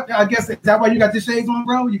crazy. I guess, is that why you got your shades on,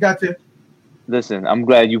 bro? You got your Listen, I'm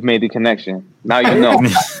glad you've made the connection. Now you know.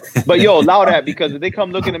 But yo, allow that, because if they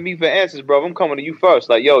come looking at me for answers, bro, I'm coming to you first.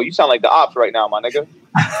 Like, yo, you sound like the ops right now, my nigga.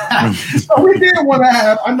 So we did want to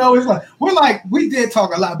have, I know it's like, we did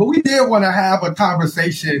talk a lot, but we did want to have a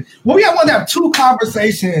conversation. Well, we want to have two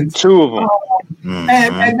conversations. Two of them.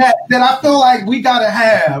 And that I feel like we got to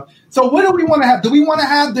have. So what do we want to have? Do we want to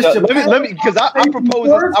have the let me because I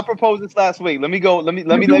proposed this last week. Let me have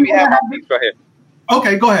my piece right here.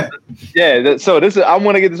 Okay, go ahead. Yeah, so this is, I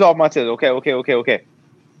want to get this off my chest. Okay.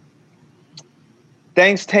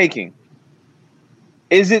 Thanksgiving.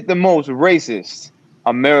 Is it the most racist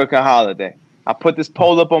American holiday? I put this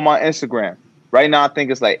poll up on my Instagram. Right now, I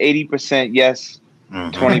think it's like 80% yes,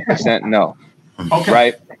 20% no. Okay.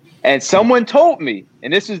 Right? And someone told me,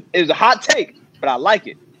 and it was a hot take, but I like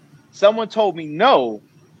it. Someone told me no,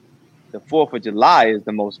 the 4th of July is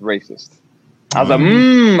the most racist. I was like,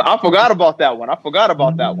 I forgot about that one.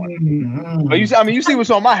 But you see what's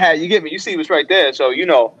on my hat. You get me? You see what's right there. So, you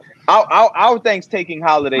know, our Thanksgiving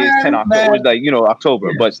holiday is 10 October. It's like, you know,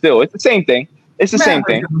 October. But still, it's the same thing. It's the same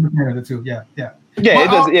thing. Yeah.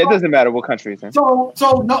 Yeah, it doesn't matter what country it's in. So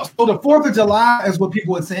the 4th of July is what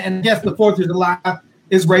people would say. And I guess the 4th of July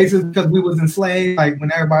is racist because we was enslaved, like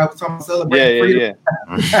when everybody was trying to celebrate freedom.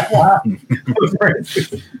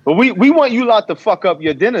 But we want you lot to fuck up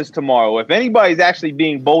your dinners tomorrow. If anybody's actually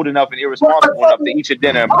being bold enough and irresponsible enough to eat your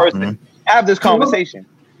dinner in person, have this conversation.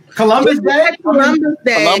 Columbus Day.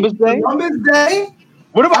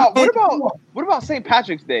 What about St.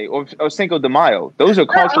 Patrick's Day or Cinco de Mayo? Those are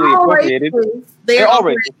culturally appropriated. They're all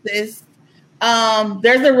racist.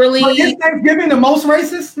 There's a really. Is Thanksgiving the most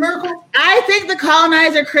racist, Miracle? I think the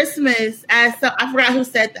colonizer Christmas. I forgot who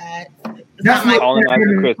said that. That's my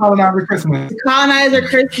colonizer Christmas. Colonizer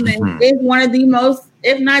Christmas is one of the most,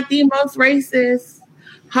 if not the most racist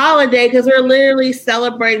holiday, because we're literally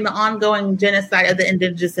celebrating the ongoing genocide of the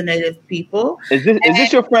indigenous and native people. Is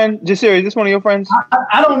this your friend? Jasiri, is this one of your friends?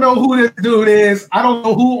 I don't know who this dude is. I don't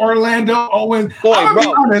know who Orlando Owens. Boy,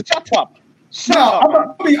 bro, shut up. I'm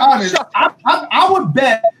gonna be honest. I would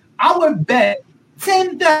bet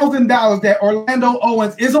 $10,000 that Orlando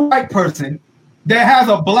Owens is a white person that has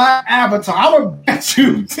a black avatar. I would bet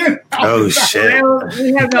you $10,000. Oh shit!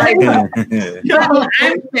 We have no idea.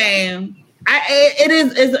 I'm saying it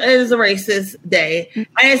is a racist day, and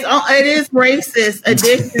it is racist.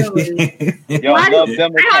 Additionally, yo, I love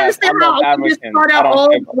Democrats. I understand how we just start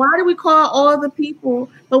out why do we call all the people,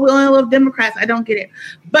 but we only love Democrats? I don't get it.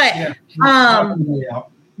 But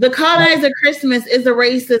the colonizer Christmas is a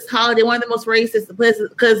racist holiday, one of the most racist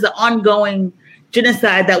because the ongoing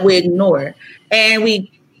genocide that we ignore, and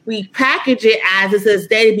we package it as it's a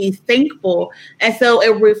day to be thankful, and so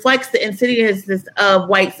it reflects the insidiousness of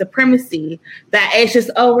white supremacy. That it's just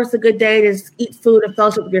it's a good day to just eat food and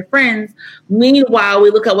fellowship with your friends. Meanwhile, we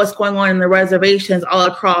look at what's going on in the reservations all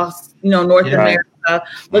across North America,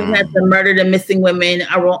 looking at the murdered and missing women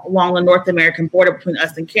along the North American border between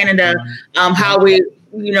us and Canada. How we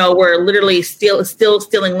we're literally still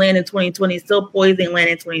stealing land in 2020, still poisoning land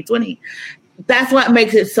in 2020. That's what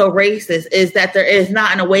makes it so racist, is that there is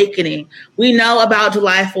not an awakening. We know about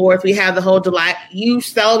July 4th. We have the whole July. You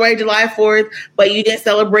celebrate July 4th, but you didn't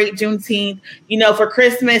celebrate Juneteenth. For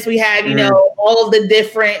Christmas, we had, all of the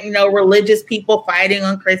different, religious people fighting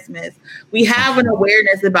on Christmas. We have an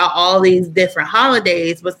awareness about all these different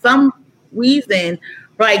holidays, but some reason,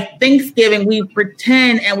 like Thanksgiving, we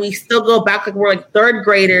pretend and we still go back like we're like third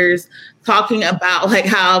graders talking about like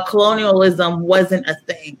how colonialism wasn't a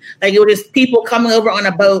thing. Like it was just people coming over on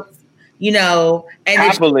a boat, and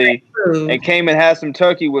happily, and came and had some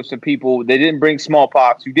turkey with some people. They didn't bring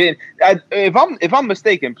smallpox. You didn't. If I'm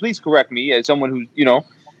mistaken, please correct me as someone who's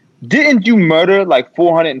didn't you murder like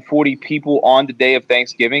 440 people on the day of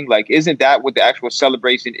Thanksgiving? Like, isn't that what the actual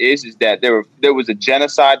celebration is? Is that there was a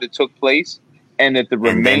genocide that took place? And that the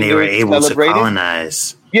remaining they were able to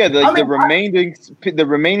colonize. Yeah, the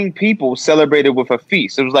remaining people celebrated with a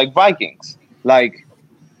feast. It was like Vikings. Like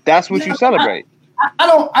that's what you celebrate. I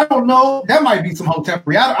don't know. That might be some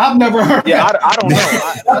hotepery. I've never heard. Yeah, I don't know.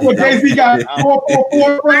 That's what Jay-Z got. I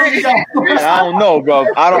don't know, bro.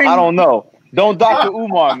 I don't know. Don't Dr.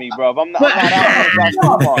 Umar me, bro. I'm not out with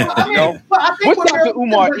Dr. Umar. What's Dr.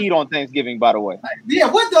 Umar eat on Thanksgiving, by the way?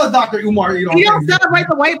 Yeah, what does Dr. Umar eat on Thanksgiving? You don't celebrate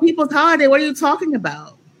the white people's holiday. What are you talking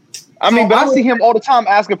about? I mean, but I see him all the time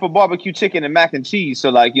asking for barbecue chicken and mac and cheese. So,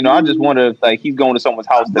 like, I just wonder if, like, he's going to someone's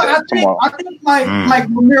house tomorrow. I think like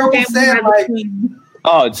Miracle said, like,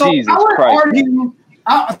 oh, Jesus Christ.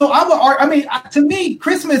 I would argue. I mean, to me,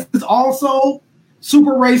 Christmas is also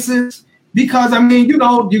super racist. Because, I mean, you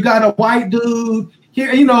got a white dude,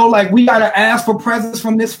 here, like we gotta ask for presents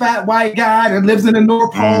from this fat white guy that lives in the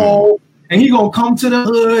North Pole, and he gonna come to the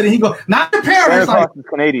hood, and he go, not the parents, like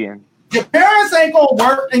Canadian. Your parents ain't gonna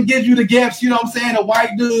work and give you the gifts, you know what I'm saying, a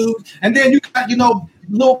white dude, and then you got,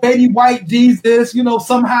 little baby white Jesus,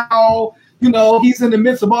 somehow, he's in the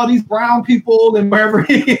midst of all these brown people and wherever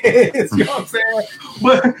he is, you know what I'm saying?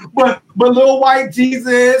 But little white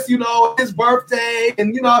Jesus, his birthday,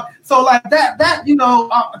 and so like that,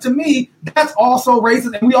 to me, that's also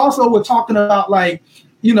racist. And we also were talking about like,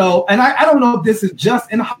 and I don't know if this is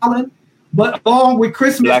just in Holland, but along with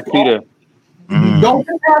Christmas, Black Peter. You don't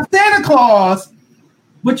have Santa Claus,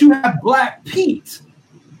 but you have Black Pete.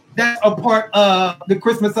 That's a part of the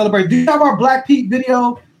Christmas celebration. Do you have our Black Pete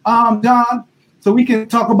video, John? So we can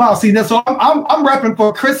talk about. See that. So I'm repping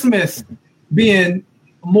for Christmas being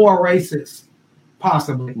more racist,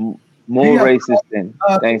 possibly more racist than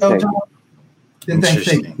Thanksgiving.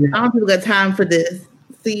 Thanksgiving. Yeah. I don't think we got time for this.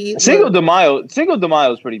 See, Cinco de Mayo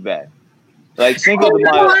is pretty bad. Like Cinco de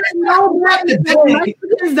Mayo.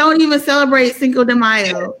 Mexicans don't even celebrate Cinco de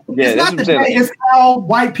Mayo. Yeah, it's not the day. It's how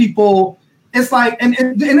white people. It's like, and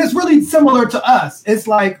it's really similar to us. It's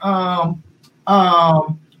like,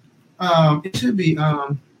 it should be,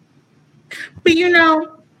 but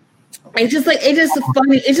it's just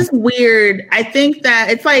funny. It's just weird. I think that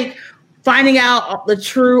it's like finding out the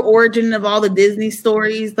true origin of all the Disney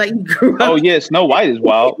stories. Like, oh yeah, Snow White is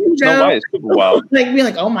wild. Snow White is super wild. Like being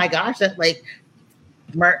like, oh my gosh, that like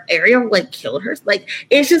Ariel like killed her. Like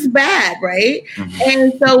it's just bad, right? Mm-hmm.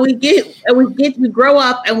 And so we grow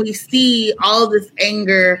up and we see all this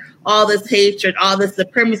anger, all this hatred, all this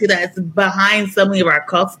supremacy that's behind so many of our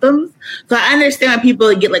customs. So I understand why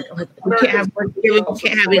people get like we can't have Thanksgiving, we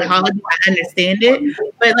can't have a holiday. I understand it,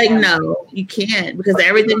 but like no, you can't because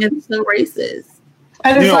everything is so racist.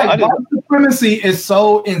 And it's white supremacy is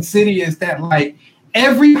so insidious that like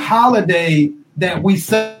every holiday that we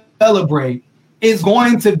celebrate is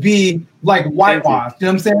going to be like whitewashed. You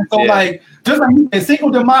know what I'm saying? So like, just like you said, Cinco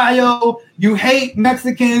de Mayo, you hate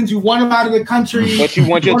Mexicans, you want them out of the country. But you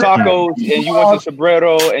want your tacos, and you want your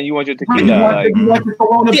sombrero, and you want your tequila. I grew up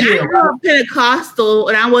Pentecostal,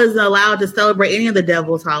 and I wasn't allowed to celebrate any of the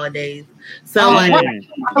devil's holidays. So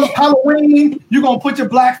Halloween, you're going to put your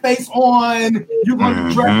black face on, you're going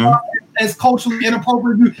to dress up as culturally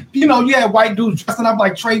inappropriate. You have white dudes dressing up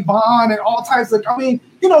like Trayvon and all types of,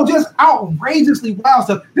 just outrageously wild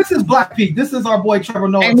stuff. This is Black Pete. This is our boy Trevor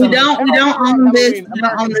Noah. And we don't own this.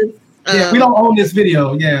 We don't own this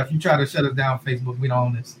video. Yeah, if you try to shut us down, Facebook, we don't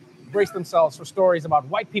own this. Brace themselves for stories about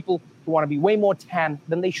white people who want to be way more tan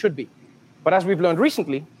than they should be. But as we've learned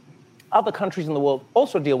recently, other countries in the world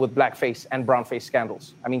also deal with blackface and brownface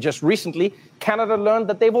scandals. I mean, just recently, Canada learned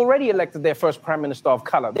that they've already elected their first prime minister of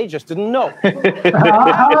color. They just didn't know.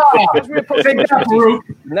 As we approach the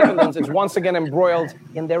Netherlands is once again embroiled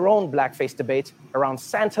in their own blackface debate around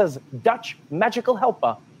Santa's Dutch magical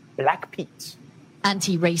helper, Black Pete.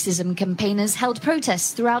 Anti-racism campaigners held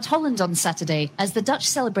protests throughout Holland on Saturday as the Dutch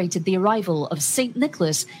celebrated the arrival of St.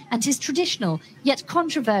 Nicholas and his traditional yet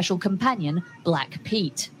controversial companion, Black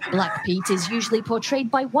Pete. Black Pete is usually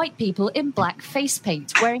portrayed by white people in black face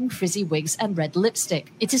paint, wearing frizzy wigs and red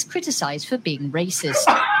lipstick. It is criticized for being racist.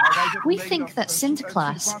 We think that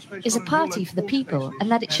Sinterklaas is a party for the people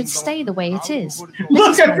and that it should stay the way it is. That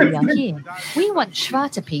is why we are here. We want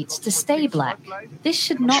Zwarte Piet to stay black. This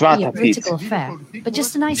should not be a political affair, but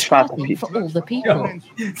just a nice party for all the people.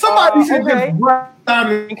 Somebody should just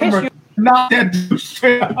knock that dude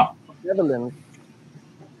straight out. Netherlands.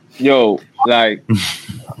 Yo, like,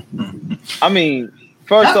 I mean,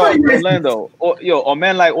 first off, Orlando, a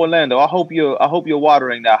man like Orlando, I hope you're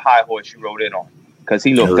watering that high horse you rode in on, because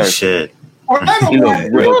he looked thirsty. Shit. Orlando, he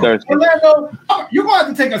looked real thirsty. Orlando, you're going to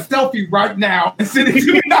have to take a selfie right now and send it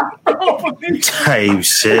to me. Type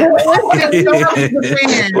shit. Right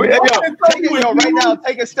now,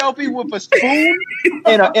 take a selfie with a spoon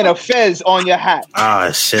and a fez on your hat.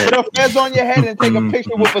 Ah, shit. Put a fez on your head and take a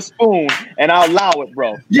picture with a spoon, and I'll allow it,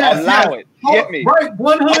 bro. Yes, allow it. Get me. Right,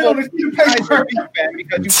 100 on the sheet of paper.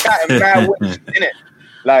 Because you got bad words in it.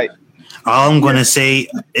 Like, all I'm gonna say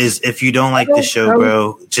is, if you don't like the show,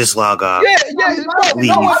 bro, just log off. Yeah.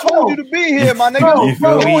 No one told you to be here, my nigga. No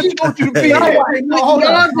one told you to be here.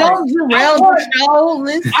 Don't derail the show.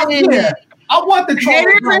 Listen. I want the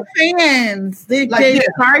trolls. Fans. Did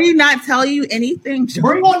Cardi not tell you anything?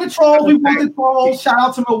 Bring on the trolls. We want the trolls. Shout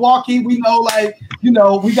out to Milwaukee. We know, I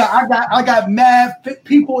got mad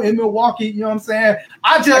people in Milwaukee. You know what I'm saying?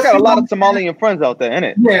 I got a lot of Somalian friends out there,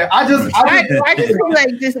 innit? Yeah, I just feel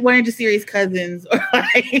like just one of Jasiri's cousins or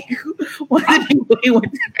like one of the people he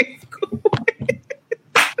went to high school with.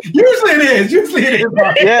 Usually it is.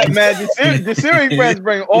 Yeah, man. The Siri friends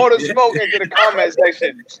bring all the smoke into the comment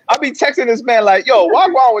section. I be texting this man like, "Yo,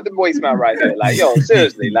 what's wrong with the voicemail right here?" Like, "Yo,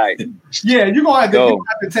 seriously, like." Yeah, you're gonna have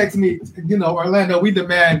to text me. You know, Orlando. We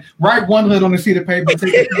demand write one hood on the sheet of paper.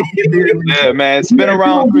 Yeah, man. Spin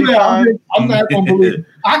around 3 times. I'm not gonna believe it.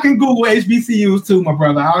 I can Google HBCUs too, my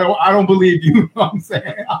brother. I don't believe you. You know what I'm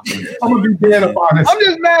saying, I'm gonna be dead upon this. I'm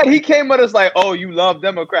just mad he came at us like, "Oh, you love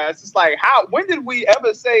Democrats." It's like, how? When did we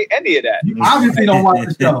ever say any of that? You obviously don't watch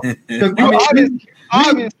the show.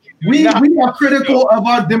 We are critical of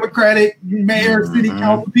our Democratic mayor, city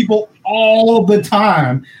council people all the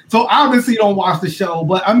time. So obviously you don't watch the show.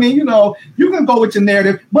 But I mean, you know, you can go with your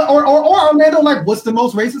narrative. But or Orlando, like, what's the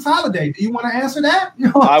most racist holiday? Do you want to answer that? You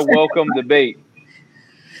know I welcome debate.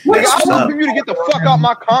 Nigga, I want you to get the fuck out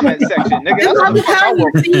my comment section, nigga.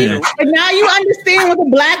 And now you understand what the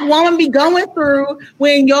black woman be going through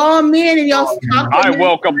when y'all men and y'all talk. I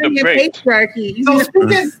welcome debate. Patriarchy. So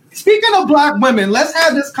speaking of black women, let's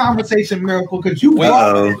have this conversation, Miracle, because you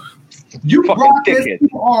brought this to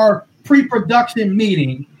our pre-production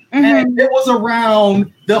meeting, and it was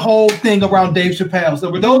around the whole thing around Dave Chappelle. So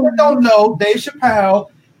for those that don't know, Dave Chappelle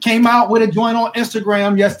came out with a joint on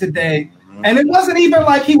Instagram yesterday. And it wasn't even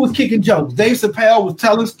like he was kicking jokes. Dave Chappelle was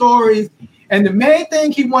telling stories. And the main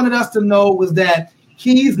thing he wanted us to know was that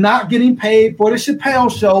he's not getting paid for the Chappelle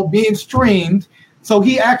show being streamed. So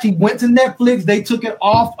he actually went to Netflix. They took it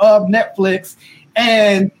off of Netflix.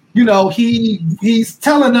 And, you know, he's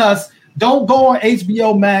telling us, don't go on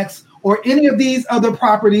HBO Max or any of these other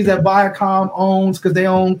properties that Viacom owns, because they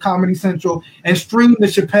own Comedy Central, and stream the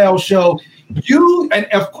Chappelle show.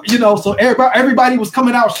 So everybody was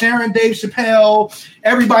coming out sharing Dave Chappelle.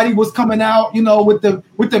 Everybody was coming out, you know, with the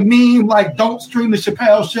meme like, don't stream the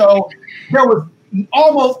Chappelle show. There was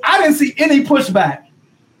I didn't see any pushback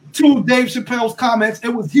to Dave Chappelle's comments.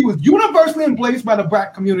 He was universally embraced by the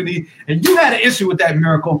black community, and you had an issue with that,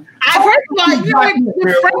 Miracle. First of all, the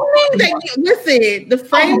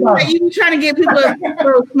framing that you trying to get people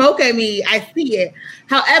to smoke at me, I see it.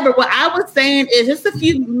 However, what I was saying is just a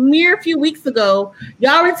few weeks ago,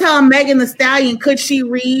 y'all were telling Megan Thee Stallion, could she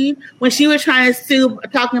read, when she was trying to sue,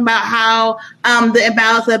 talking about how the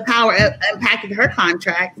imbalance of power impacted her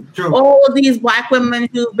contract. True. All of these black women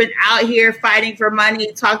who've been out here fighting for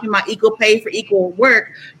money, talking about equal pay for equal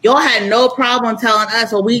work, y'all had no problem telling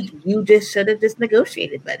us, you just should have just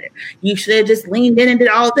negotiated better. You should have just leaned in and did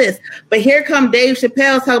all this. But here come Dave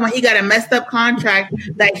Chappelle talking about he got a messed up contract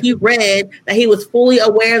that he read, that he was fully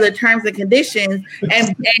aware of the terms and conditions,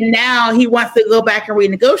 and now he wants to go back and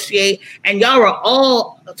renegotiate, and y'all were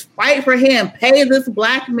all fight for him, pay this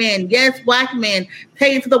black man, yes, black men,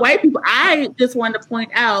 pay it to the white people. I just wanted to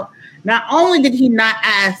point out, not only did he not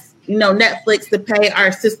ask, Netflix to pay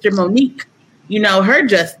our sister Monique, her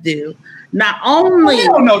just due. Not only we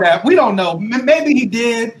don't know that. We don't know. Maybe he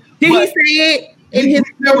did. Did he say it in his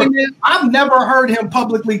interview? I've never heard him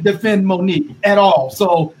publicly defend Monique at all.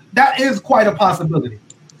 So that is quite a possibility.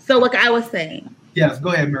 So like I was saying. Yes,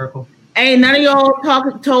 go ahead, Miracle. Hey, none of y'all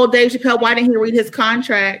told Dave Chappelle, why didn't he read his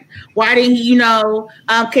contract? Why didn't he,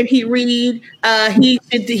 can he read? He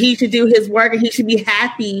should do his work, and he should be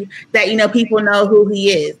happy that, people know who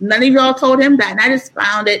he is. None of y'all told him that. And I just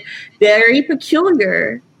found it very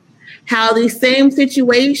peculiar how the same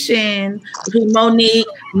situation between Monique,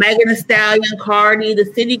 Megan Thee Stallion, Cardi, the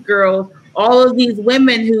City Girls, all of these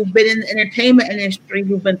women who've been in the entertainment industry,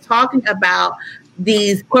 who've been talking about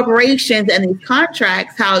these corporations and these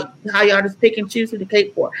contracts, how y'all just pick and choose who to pay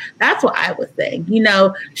for. That's what I was saying.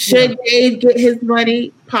 Should Dave get his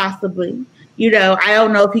money? Possibly. I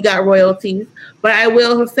don't know if he got royalties, but I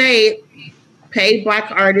will say, pay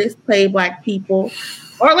black artists, pay black people.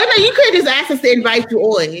 Orlando, you could just ask us to invite you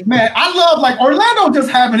on. Man, I love Orlando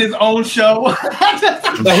just having his own show.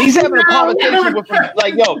 He's having a conversation with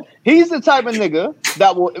him. He's the type of nigga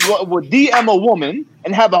that will DM a woman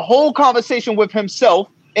and have a whole conversation with himself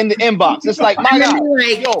in the inbox. It's like, my God,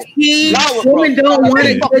 women don't want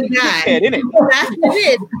a good guy. That's what it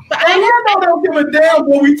is. But I don't give a damn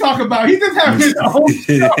what we talk about. He's just having his own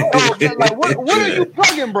show. What are you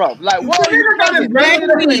plugging, bro? What are you plugging?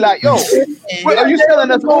 Are you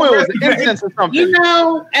selling us oils, incense, or something? And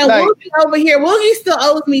Woogie over here, Woogie still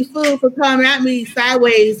owes me food for coming at me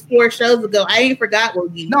sideways 4 shows ago. I ain't forgot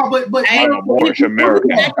Woogie. No, but America.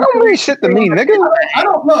 Don't read shit to me, nigga. I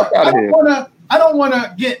don't want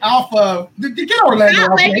to get off of get Orlando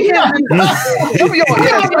off. I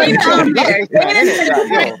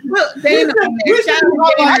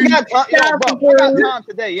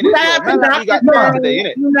got time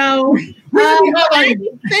today. I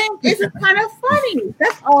think it's kind of funny.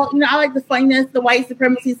 That's all. I like the funniness, the white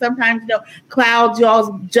supremacy sometimes, clouds y'all's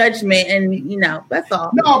judgment, and that's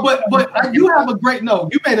all. No, but you have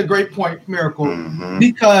you made a great point, Miracle,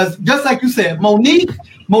 because just like you said, Monique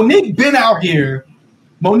been out here.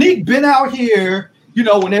 Monique been out here,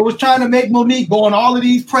 when they was trying to make Monique go on all of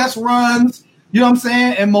these press runs, you know what I'm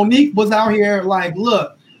saying? And Monique was out here like,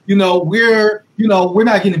 look, we're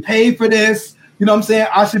not getting paid for this. You know what I'm saying?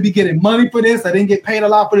 I should be getting money for this. I didn't get paid a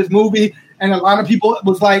lot for this movie. And a lot of people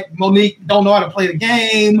was like, Monique don't know how to play the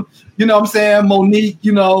game. You know what I'm saying? Monique,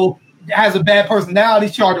 has a bad personality.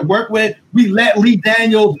 She hard to work with. We let Lee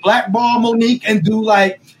Daniels blackball Monique and do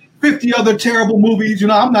like 50 other terrible movies.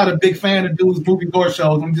 I'm not a big fan of dudes' movie door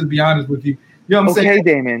shows. Let me just be honest with you. You know what I'm saying?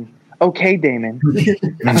 Damon. Okay, Damon.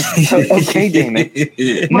 Okay, Damon.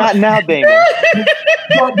 Not now, Damon.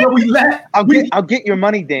 But I'll get your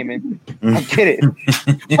money, Damon. I'll get it.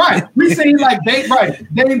 Right. We seen like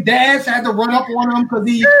Dame Dash had to run up on him because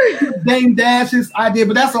he Dame Dash's idea,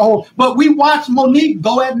 but that's a whole. But we watched Monique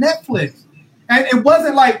go at Netflix, and it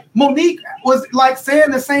wasn't like Monique was like saying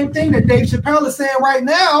the same thing that Dave Chappelle is saying right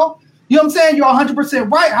now. You know what I'm saying? You're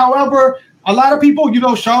 100% right. However, a lot of people,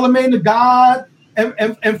 Charlemagne the God.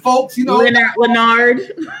 And folks, Leonard.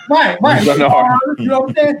 Right. Leonard. You know what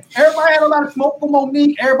I'm saying? Everybody had a lot of smoke for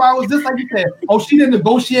Monique. Everybody was just like you said, she didn't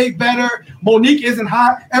negotiate better. Monique isn't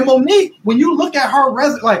hot. And Monique, when you look at her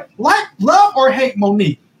resume, like love or hate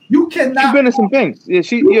Monique, you cannot. She's been in some things. Yeah,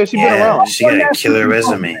 she's been around. She got a killer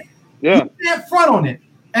resume. Yeah. You can't front on it.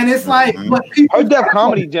 And it's like, but people. Her Def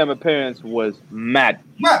Comedy Jam appearance was mad.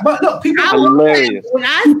 Right, but look, people. Hilarious. When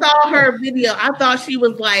I saw her video, I thought she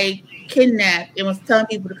was like kidnapped and was telling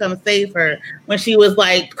people to come save her when she was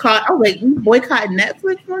like caught. I was like, you boycott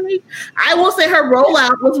Netflix for me? I will say her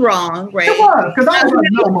rollout was wrong, right? It was because I was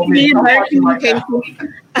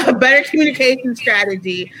a better communication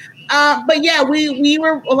strategy. But yeah, we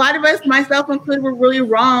were, a lot of us, myself included, were really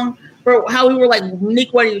wrong for how we were like,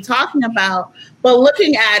 Monique, what are you talking about? But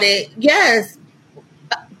looking at it, yes,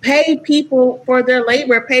 pay people for their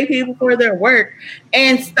labor, pay people for their work,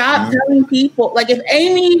 and stop telling people, like if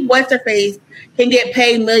Amy What's-Her-Face can get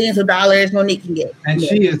paid millions of dollars, Monique can get. And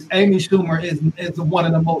Amy Schumer is one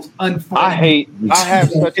of the most unfunny. I have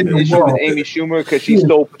such an issue with Amy Schumer because she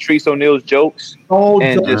stole Patrice O'Neal's jokes.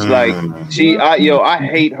 Just like I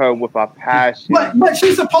hate her with a passion. But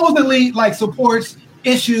she supposedly like supports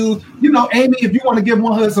issues. Amy, if you want to give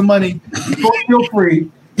one of her some money, feel free.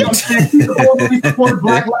 You know what I'm saying? She's supposed to support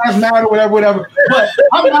Black Lives Matter, whatever. But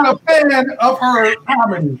I'm not a fan of her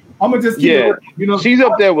comedy. I'm gonna just keep it. She's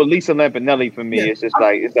up there with Lisa Lampanelli for me. Yeah. It's just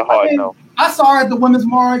like it's a hard no. I saw her at the Women's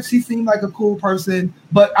March. She seemed like a cool person,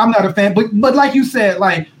 but I'm not a fan. But like you said,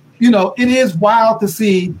 like it is wild to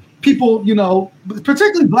see people,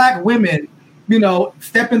 particularly Black women,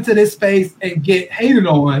 step into this space and get hated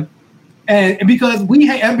on. And because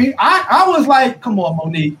I was like, come on,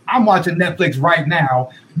 Monique, I'm watching Netflix right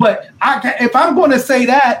now. But if I'm going to say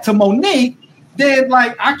that to Monique, then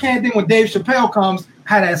like I can't think when Dave Chappelle comes,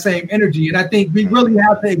 have that same energy. And I think we really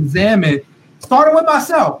have to examine, starting with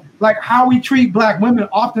myself, like how we treat Black women.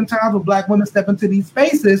 Oftentimes when Black women step into these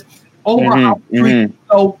spaces over how we treat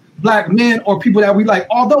Black men or people that we like.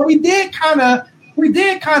 Although we did kind of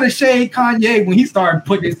shade Kanye when he started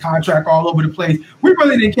putting his contract all over the place. We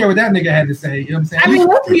really didn't care what that nigga had to say. You know what I'm saying? I mean,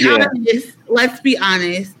 let's be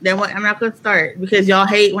honest. Then I'm not going to start because y'all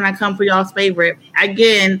hate when I come for y'all's favorite.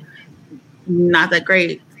 Again, not that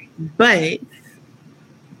great.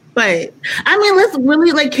 But I mean, let's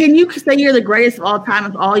really can you say you're the greatest of all time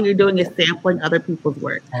if all you're doing is sampling other people's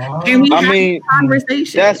work? Can we have this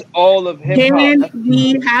conversation? That's all of hip hop. Can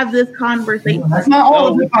we have this conversation? That's not all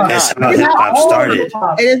of hip hop. That's how hip hop started.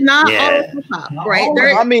 It is not all of hip hop, right?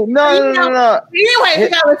 No. Anyway,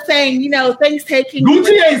 like I was saying, things taking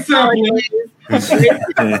Gucci ain't sampling.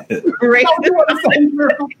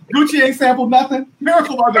 Gucci ain't sampled nothing.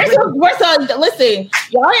 Miracle. Listen,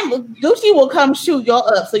 Gucci will come shoot y'all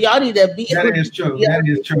up, so y'all need to be. That is true. That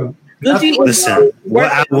is true. Listen, what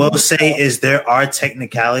I will say is there are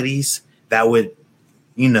technicalities that would,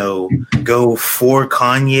 go for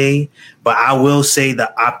Kanye, but I will say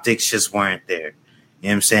the optics just weren't there. You know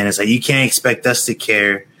what I'm saying? It's like you can't expect us to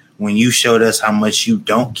care when you showed us how much you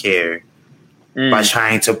don't care by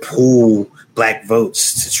trying to pull Black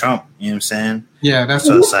votes to Trump. You know what I'm saying? Yeah, that's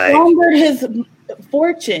so it's like he squandered his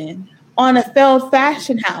fortune on a failed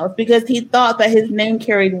fashion house because he thought that his name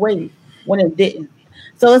carried weight when it didn't.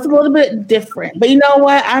 So it's a little bit different. But you know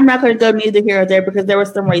what? I'm not going to go neither here or there because there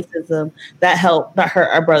was some racism that hurt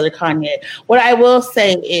our brother Kanye. What I will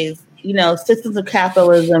say is systems of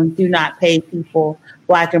capitalism do not pay people,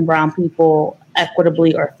 Black and brown people,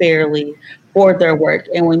 equitably or fairly for their work.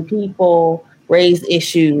 And when people raise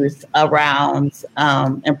issues around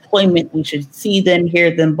employment, we should see them, hear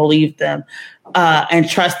them, believe them, and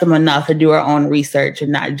trust them enough to do our own research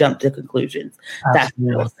and not jump to conclusions. That's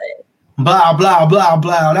what I'll say. Blah blah blah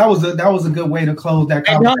blah. That was a good way to close that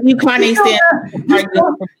conversation. Don't you Kanye stand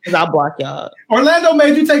because I'll block y'all. Orlando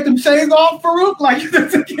made you take them shades off, Farouk. Like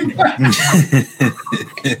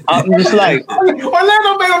I'm just like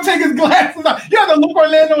Orlando made him take his glasses off. You have to look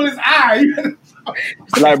Orlando in his eye.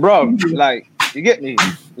 like, bro, like you get me,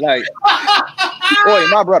 like, boy,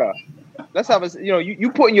 my brother. Let's have a,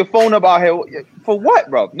 you putting your phone up out here for what,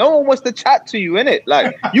 bro? No one wants to chat to you, innit?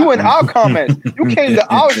 Like, you in our comments. You came to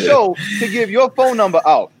our show to give your phone number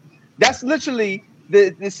out. That's literally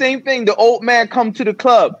the same thing. The old man come to the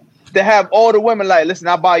club to have all the women like, listen,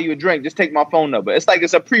 I'll buy you a drink. Just take my phone number. It's like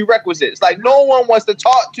it's a prerequisite. It's like no one wants to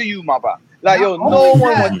talk to you, my bro. Like, no one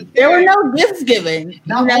wants to. There were no gifts given. It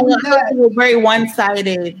was very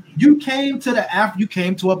one-sided. You came to you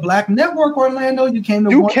came to a Black network, Orlando. You came to.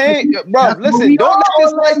 Bro. Listen,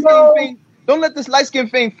 don't let this light skin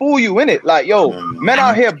thing fool you, innit? Like, men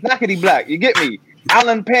out here blackity black. You get me?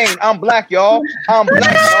 Alan Payne, I'm Black, y'all. I'm Black,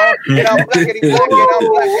 y'all. And I'm blackity black, and I'm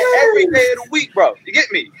Black every day of the week, bro. You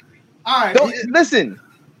get me? All right. Listen.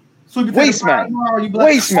 So waste man.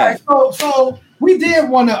 So we did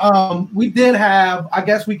want to. We did have. I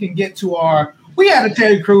guess we can get to our. We had a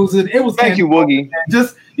Terry Crews. It was. Thank you, Woogie.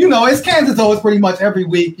 Just it's Candace Owens pretty much every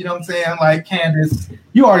week. You know what I'm saying? Like Candace,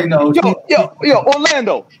 you already know. Yo,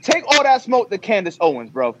 Orlando, take all that smoke to Candace Owens,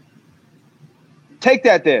 bro. Take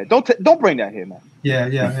that there. Don't bring that here, man. Yeah.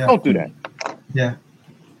 Don't do that. Yeah.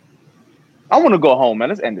 I want to go home, man.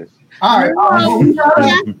 Let's end this. All right.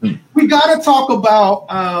 We gotta talk about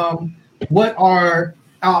what are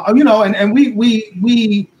and we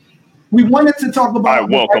wanted to talk about our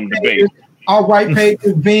welcome debate. Our white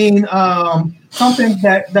pages being something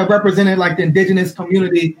that represented like the indigenous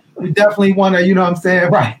community. We definitely want to, what I'm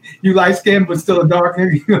saying, right? You light skin but still a dark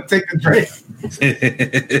nigga, you gonna take the drink.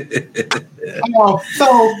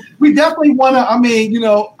 So we definitely want to. I mean,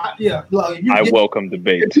 I welcome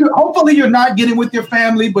debate. Hopefully, you're not getting with your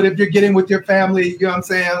family, but if you're getting with your family, you know what I'm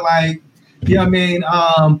saying, like,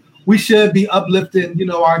 we should be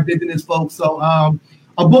uplifting, our indigenous folks. So,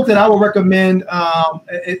 a book that I would recommend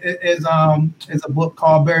is a book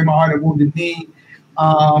called "Bury My Heart at Wounded Knee."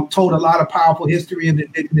 Told a lot of powerful history of the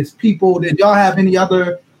indigenous people. Did y'all have any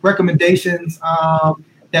other recommendations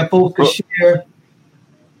that folks could share?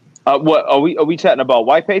 What are we chatting about?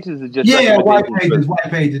 White pages or just white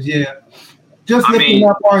pages, yeah. Just lifting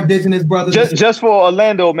up our indigenous brothers. Just for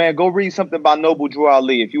Orlando, man, go read something by Noble Drew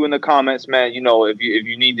Ali. If you in the comments, man, if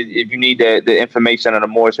you need the information on the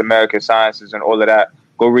Moorish American sciences and all of that,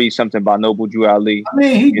 go read something by Noble Drew Ali. I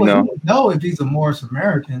mean, he would know if he's a Moorish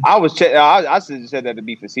American. I said that to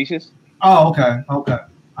be facetious. Oh, okay, all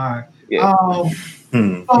right. Yeah.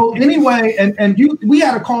 So anyway, and we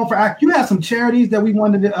had a call for act. You had some charities that we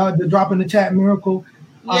wanted to drop in the chat, Miracle.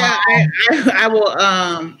 Yeah, I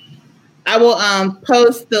will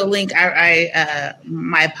post the link.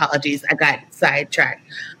 My apologies, I got sidetracked.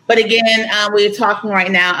 But again, we're talking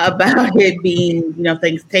right now about it being,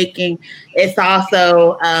 things taking. It's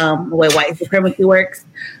also the way white supremacy works.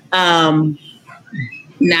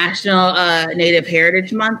 National Native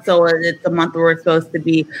Heritage Month. So it's a month where we're supposed to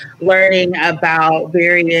be learning about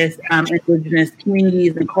various indigenous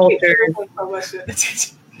communities and cultures.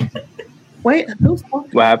 Wait, who's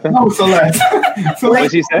talking? What happened? No, Celeste.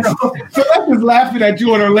 What she said? Celeste is laughing at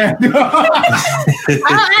you and Orlando. I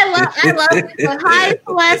love it. Hi,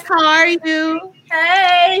 Celeste. How are you?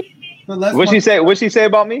 Hey. What she say? What she say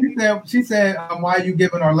about me? She said, "Why are you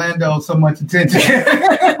giving Orlando so much attention?"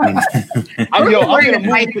 I'm in a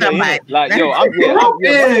mood today. Like,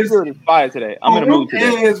 I'm inspired today. I'm in a mood today.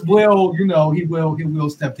 He will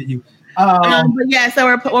step to you. But yeah, so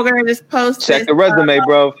we're gonna just post. Check the resume,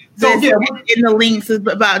 bro. In the links is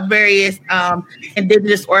about various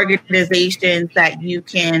indigenous organizations that you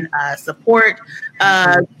can support,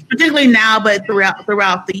 particularly now, but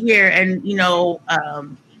throughout the year, and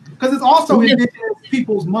because it's also Indigenous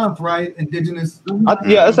Peoples Month, right? Indigenous.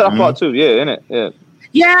 That's what I thought too. Yeah, isn't it? Yeah.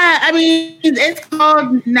 Yeah, I mean it's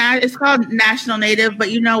called National Native,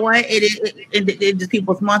 but you know what? It is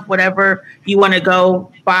People's Month. Whatever you want to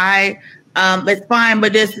go by, it's fine.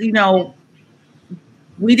 But just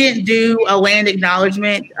we didn't do a land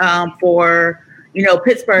acknowledgement for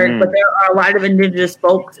Pittsburgh, but there are a lot of indigenous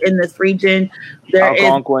folks in this region. There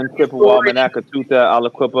Algonquin, Chippewa, Manakatuta,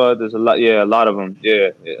 Aliquippa. There's a lot of them. Yeah,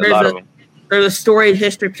 a lot of them. there's a storied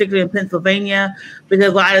history, particularly in Pennsylvania,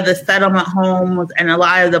 because a lot of the settlement homes and a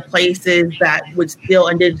lot of the places that would steal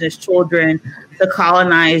indigenous children to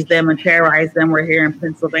colonize them and terrorize them were here in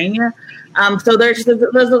Pennsylvania. So there's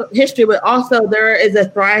a history, but also there is a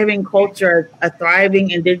thriving culture, a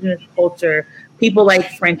thriving indigenous culture. People like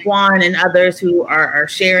Franquan and others who are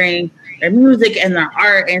sharing their music and their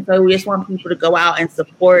art, and so we just want people to go out and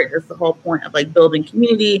support. That's the whole point of like building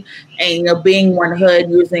community and being one hood,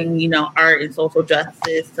 using art and social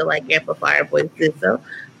justice to like amplify our voices. So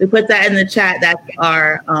we put that in the chat. That's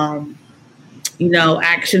our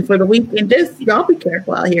action for the week. And just y'all be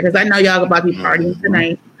careful out here, because I know y'all about to be partying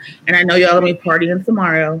tonight, and I know y'all gonna be partying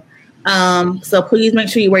tomorrow. So please make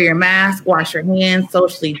sure you wear your mask, wash your hands,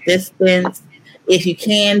 socially distance. If you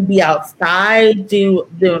can, be outside, do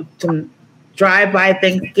some drive-by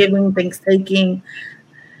Thanksgiving, Thanksgiving.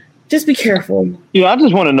 Just be careful. I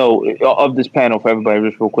just want to know of this panel for everybody,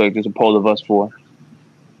 just real quick, there's a poll of us four.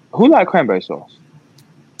 Who like cranberry sauce?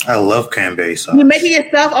 I love cranberry sauce. You make it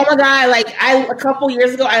yourself? Oh my god! Like a couple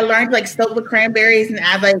years ago, I learned to like soak the cranberries and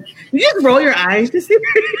add like you just roll your eyes to see.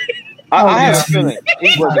 I have a feeling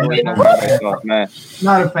he wasn't with cranberry sauce, man.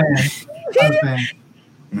 Not a fan.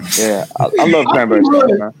 Yeah, I love cranberry sauce,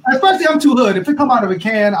 man. Especially I'm too hood. If it come out of a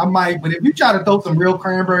can, I might. But if you try to throw some real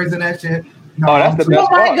cranberries in that shit, no. That's the best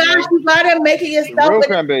part. Oh my gosh, you gotta make it yourself. Real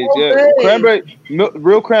cranberries,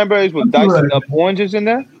 real cranberries with diced up oranges in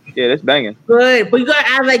there. Yeah, that's banging. Good, but you gotta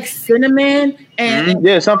add like cinnamon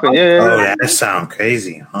and something. Oh, that sounds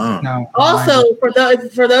crazy, huh? No. Also, for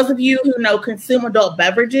those of you who consume adult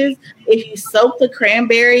beverages, if you soak the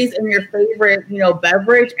cranberries in your favorite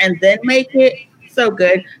beverage and then make it, so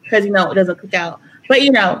good, because it doesn't cook out. But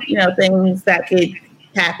things that could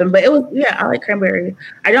happen. But it was I like cranberry.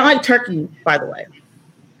 I don't like turkey, by the way.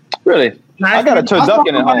 Really? I got a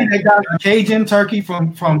turducken at home. They got a Cajun turkey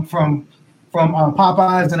from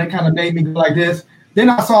Popeyes, and it kind of made me go like this. Then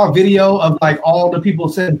I saw a video of like all the people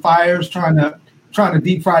setting fires trying to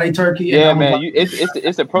deep fry their turkey. Yeah, man, like,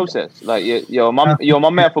 it's a process. Like my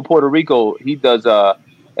man from Puerto Rico, he does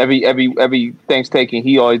every Thanksgiving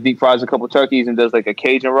he always deep fries a couple turkeys and does like a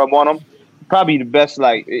Cajun rub on them. Probably the best,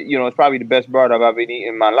 it's probably the best bird I've ever eaten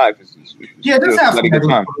in my life. This sounds like a good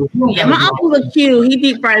time. Yeah, my uncle was cute. He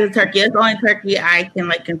deep fries a turkey. That's the only turkey I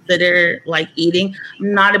can consider eating.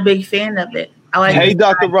 I'm not a big fan of it. Hey,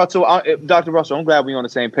 Dr. Russell, I'm glad we're on the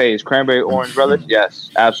same page. Cranberry orange relish, yes,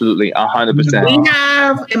 absolutely, 100%. We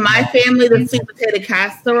have in my family the sweet potato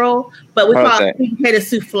casserole, but we call it sweet potato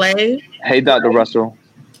souffle. Hey, Dr. Russell.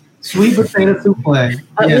 Sweet potato souffle.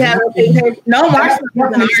 We have no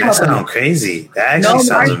marshmallows. That sounds crazy. That actually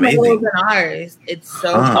sounds amazing. In ours. It's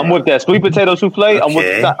so. I'm with that sweet potato souffle.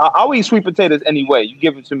 Okay. I'll eat sweet potatoes anyway. You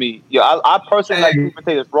give it to me. I personally like sweet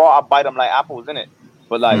potatoes raw. I bite them like apples in it.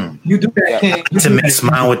 But you do that to mix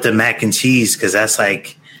mine with the mac and cheese, because that's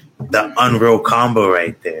like the unreal combo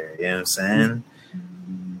right there. You know what I'm saying?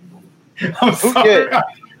 I'm sorry.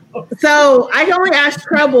 So I can only ask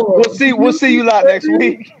trouble. We'll see you lot next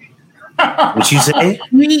week. What you say?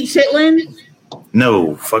 You eat chitlins?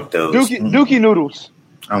 No, fuck those. Dookie noodles.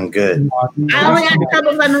 I'm good. I only ask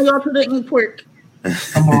trouble because I know y'all two didn't eat pork.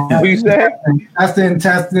 Come on. What you say? That's the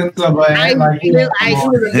intestines of it was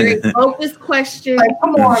a very focused question.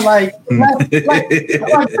 Come on, this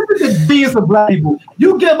is the genius of black people.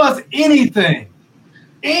 You give us anything,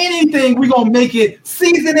 we're gonna make it,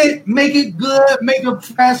 season it, make it good, make it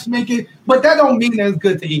fresh, but that don't mean that it's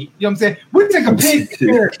good to eat. You know what I'm saying? We take a pig's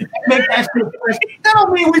ear, make that shit fresh. That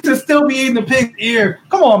don't mean we should still be eating the pig's ear.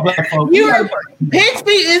 Come on, black folks. Pig's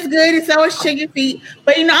feet is good, and so is chicken feet.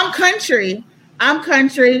 But I'm country.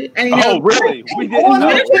 And really? We didn't know.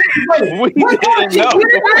 We didn't know.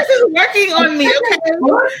 This is working on me.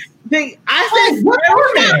 Okay, I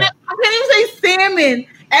can't even say salmon.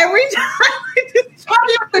 Every time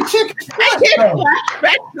the chicken. I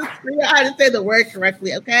can't figure out how to say the word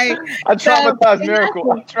correctly, okay? I traumatized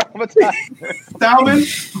Miracle. I traumatized Salmon.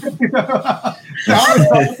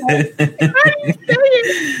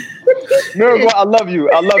 Miracle, I love you.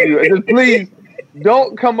 And just please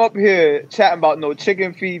don't come up here chatting about no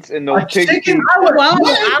chicken feet and no pig feet. A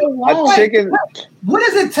chicken. What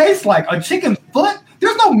does it taste like? A chicken foot?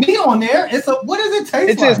 There's no meat on there. What does it taste like?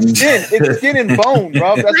 It's just skin. It's skin and bone,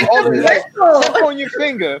 bro. That's all it is. Step on your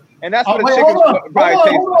finger, and that's what a chicken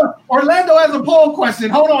probably tastes like. Orlando has a poll question.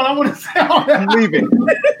 Hold on. I want to say all that. I'm leaving.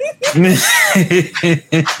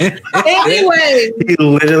 Anyway. He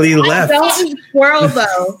literally left. I don't eat squirrel,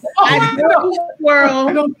 though. I don't eat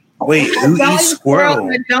squirrel. Wait, who eats squirrel?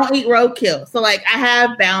 I don't eat roadkill. So, I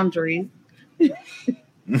have boundaries.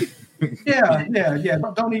 Yeah.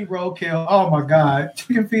 Don't eat roadkill. Oh my God,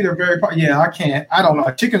 chicken feet are very. I can't. I don't know.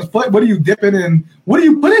 Chicken's foot. What are you dipping in? What are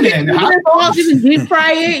you putting in? You can deep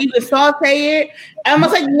fry it. You can saute it.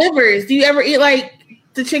 Almost like livers. Do you ever eat like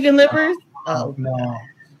the chicken livers? Oh no.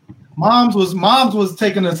 Mom's was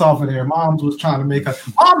taking us off of there. Mom's was trying to make us.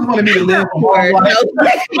 Mom's wanted me to live.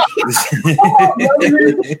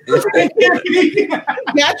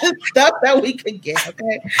 That's the stuff that we could get.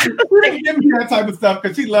 Okay, give me that type of stuff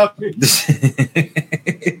because she loved me.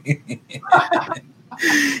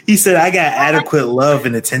 He said, "I got adequate love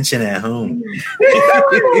and attention at home." We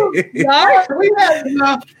had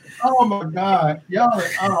enough. Oh my God, y'all!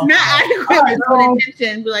 Not adequate love and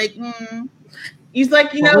attention. Be like, He's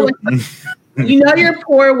like, you know you're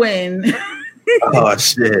poor when. Oh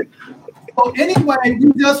shit. So anyway,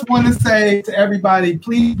 we just want to say to everybody,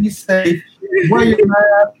 please be safe. Wear your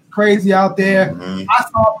mask. Crazy out there. Mm-hmm. I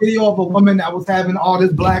saw a video of a woman that was having all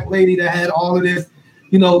this black lady that had all of this,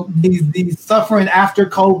 these suffering after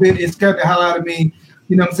COVID. It scared the hell out of me.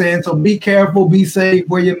 You know what I'm saying? So be careful, be safe,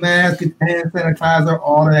 wear your mask, get your hand sanitizer,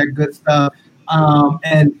 all of that good stuff.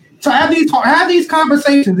 And so have these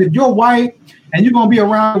conversations. If you're white and you're gonna be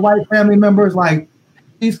around white family members, like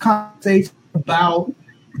these conversations about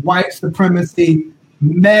white supremacy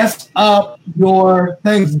mess up your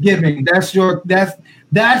Thanksgiving. That's your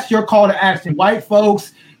call to action. White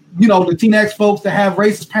folks, Latinx folks that have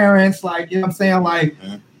racist parents,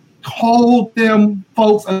 hold them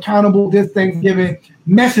folks accountable this Thanksgiving,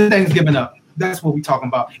 mess your Thanksgiving up. That's what we're talking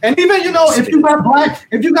about. And even, if you got black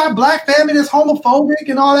family that's homophobic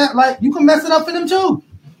and all that, you can mess it up for them too.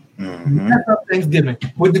 Mm-hmm. Mess up Thanksgiving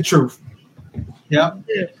with the truth. Yeah.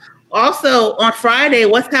 Also, on Friday,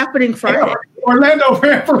 what's happening Friday? Orlando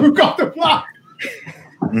ran Farouk off the block.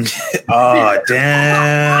 Oh,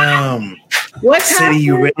 damn. What City,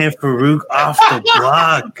 you ran Farouk off the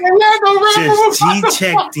block. Just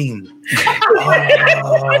G-checked him.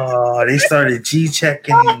 Oh, they started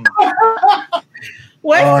G-checking him.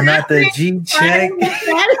 Not the G-check.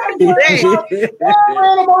 Ran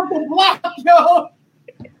him off the block, yo.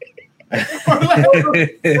 For real,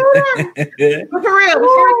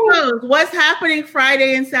 before it goes, what's happening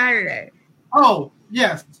Friday and Saturday? Oh,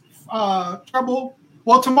 yes. Trouble.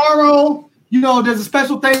 Well, tomorrow, there's a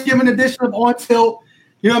special Thanksgiving edition of On Tilt.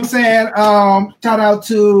 You know what I'm saying? Shout out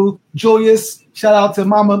to Julius. Shout out to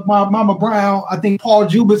Mama Brown. I think Paul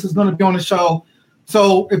Jubis is going to be on the show.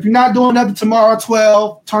 So if you're not doing nothing tomorrow at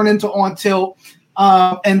 12, turn into On Tilt.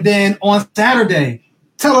 And then on Saturday,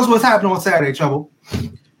 tell us what's happening on Saturday, Trouble.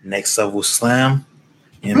 Next Level Slam.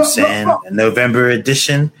 You know what I'm saying? A November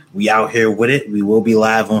edition. We out here with it. We will be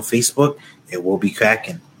live on Facebook. It will be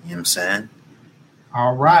cracking. You know what I'm saying?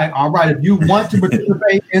 All right. If you want to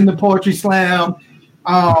participate in the Poetry Slam,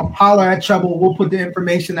 holler at Trouble. We'll put the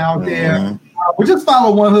information out there. We just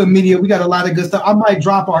follow One Hood Media. We got a lot of good stuff. I might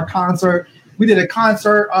drop our concert. We did a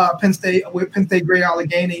concert Penn State Great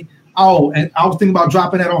Allegheny. Oh, and I was thinking about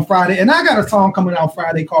dropping that on Friday. And I got a song coming out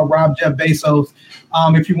Friday called Rob Jeff Bezos.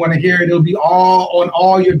 If you want to hear it, it'll be all on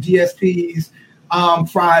all your DSPs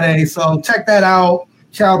Friday. So check that out.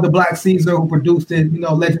 Shout out to Black Caesar who produced it,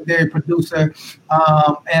 legendary producer.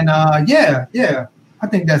 Yeah, I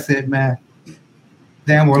think that's it, man.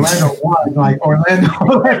 Damn, Orlando won. Orlando.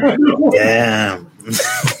 Damn.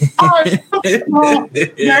 All right.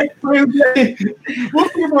 Next Wednesday, we'll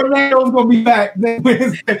see if Orlando's going to be back next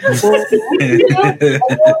Wednesday.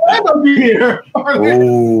 Orlando be here.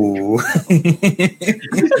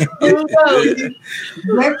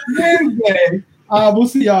 Next Wednesday. We'll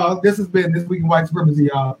see y'all. This has been This Week in White Supremacy,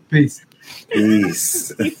 y'all. Peace.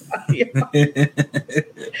 Peace.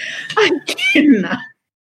 I cannot.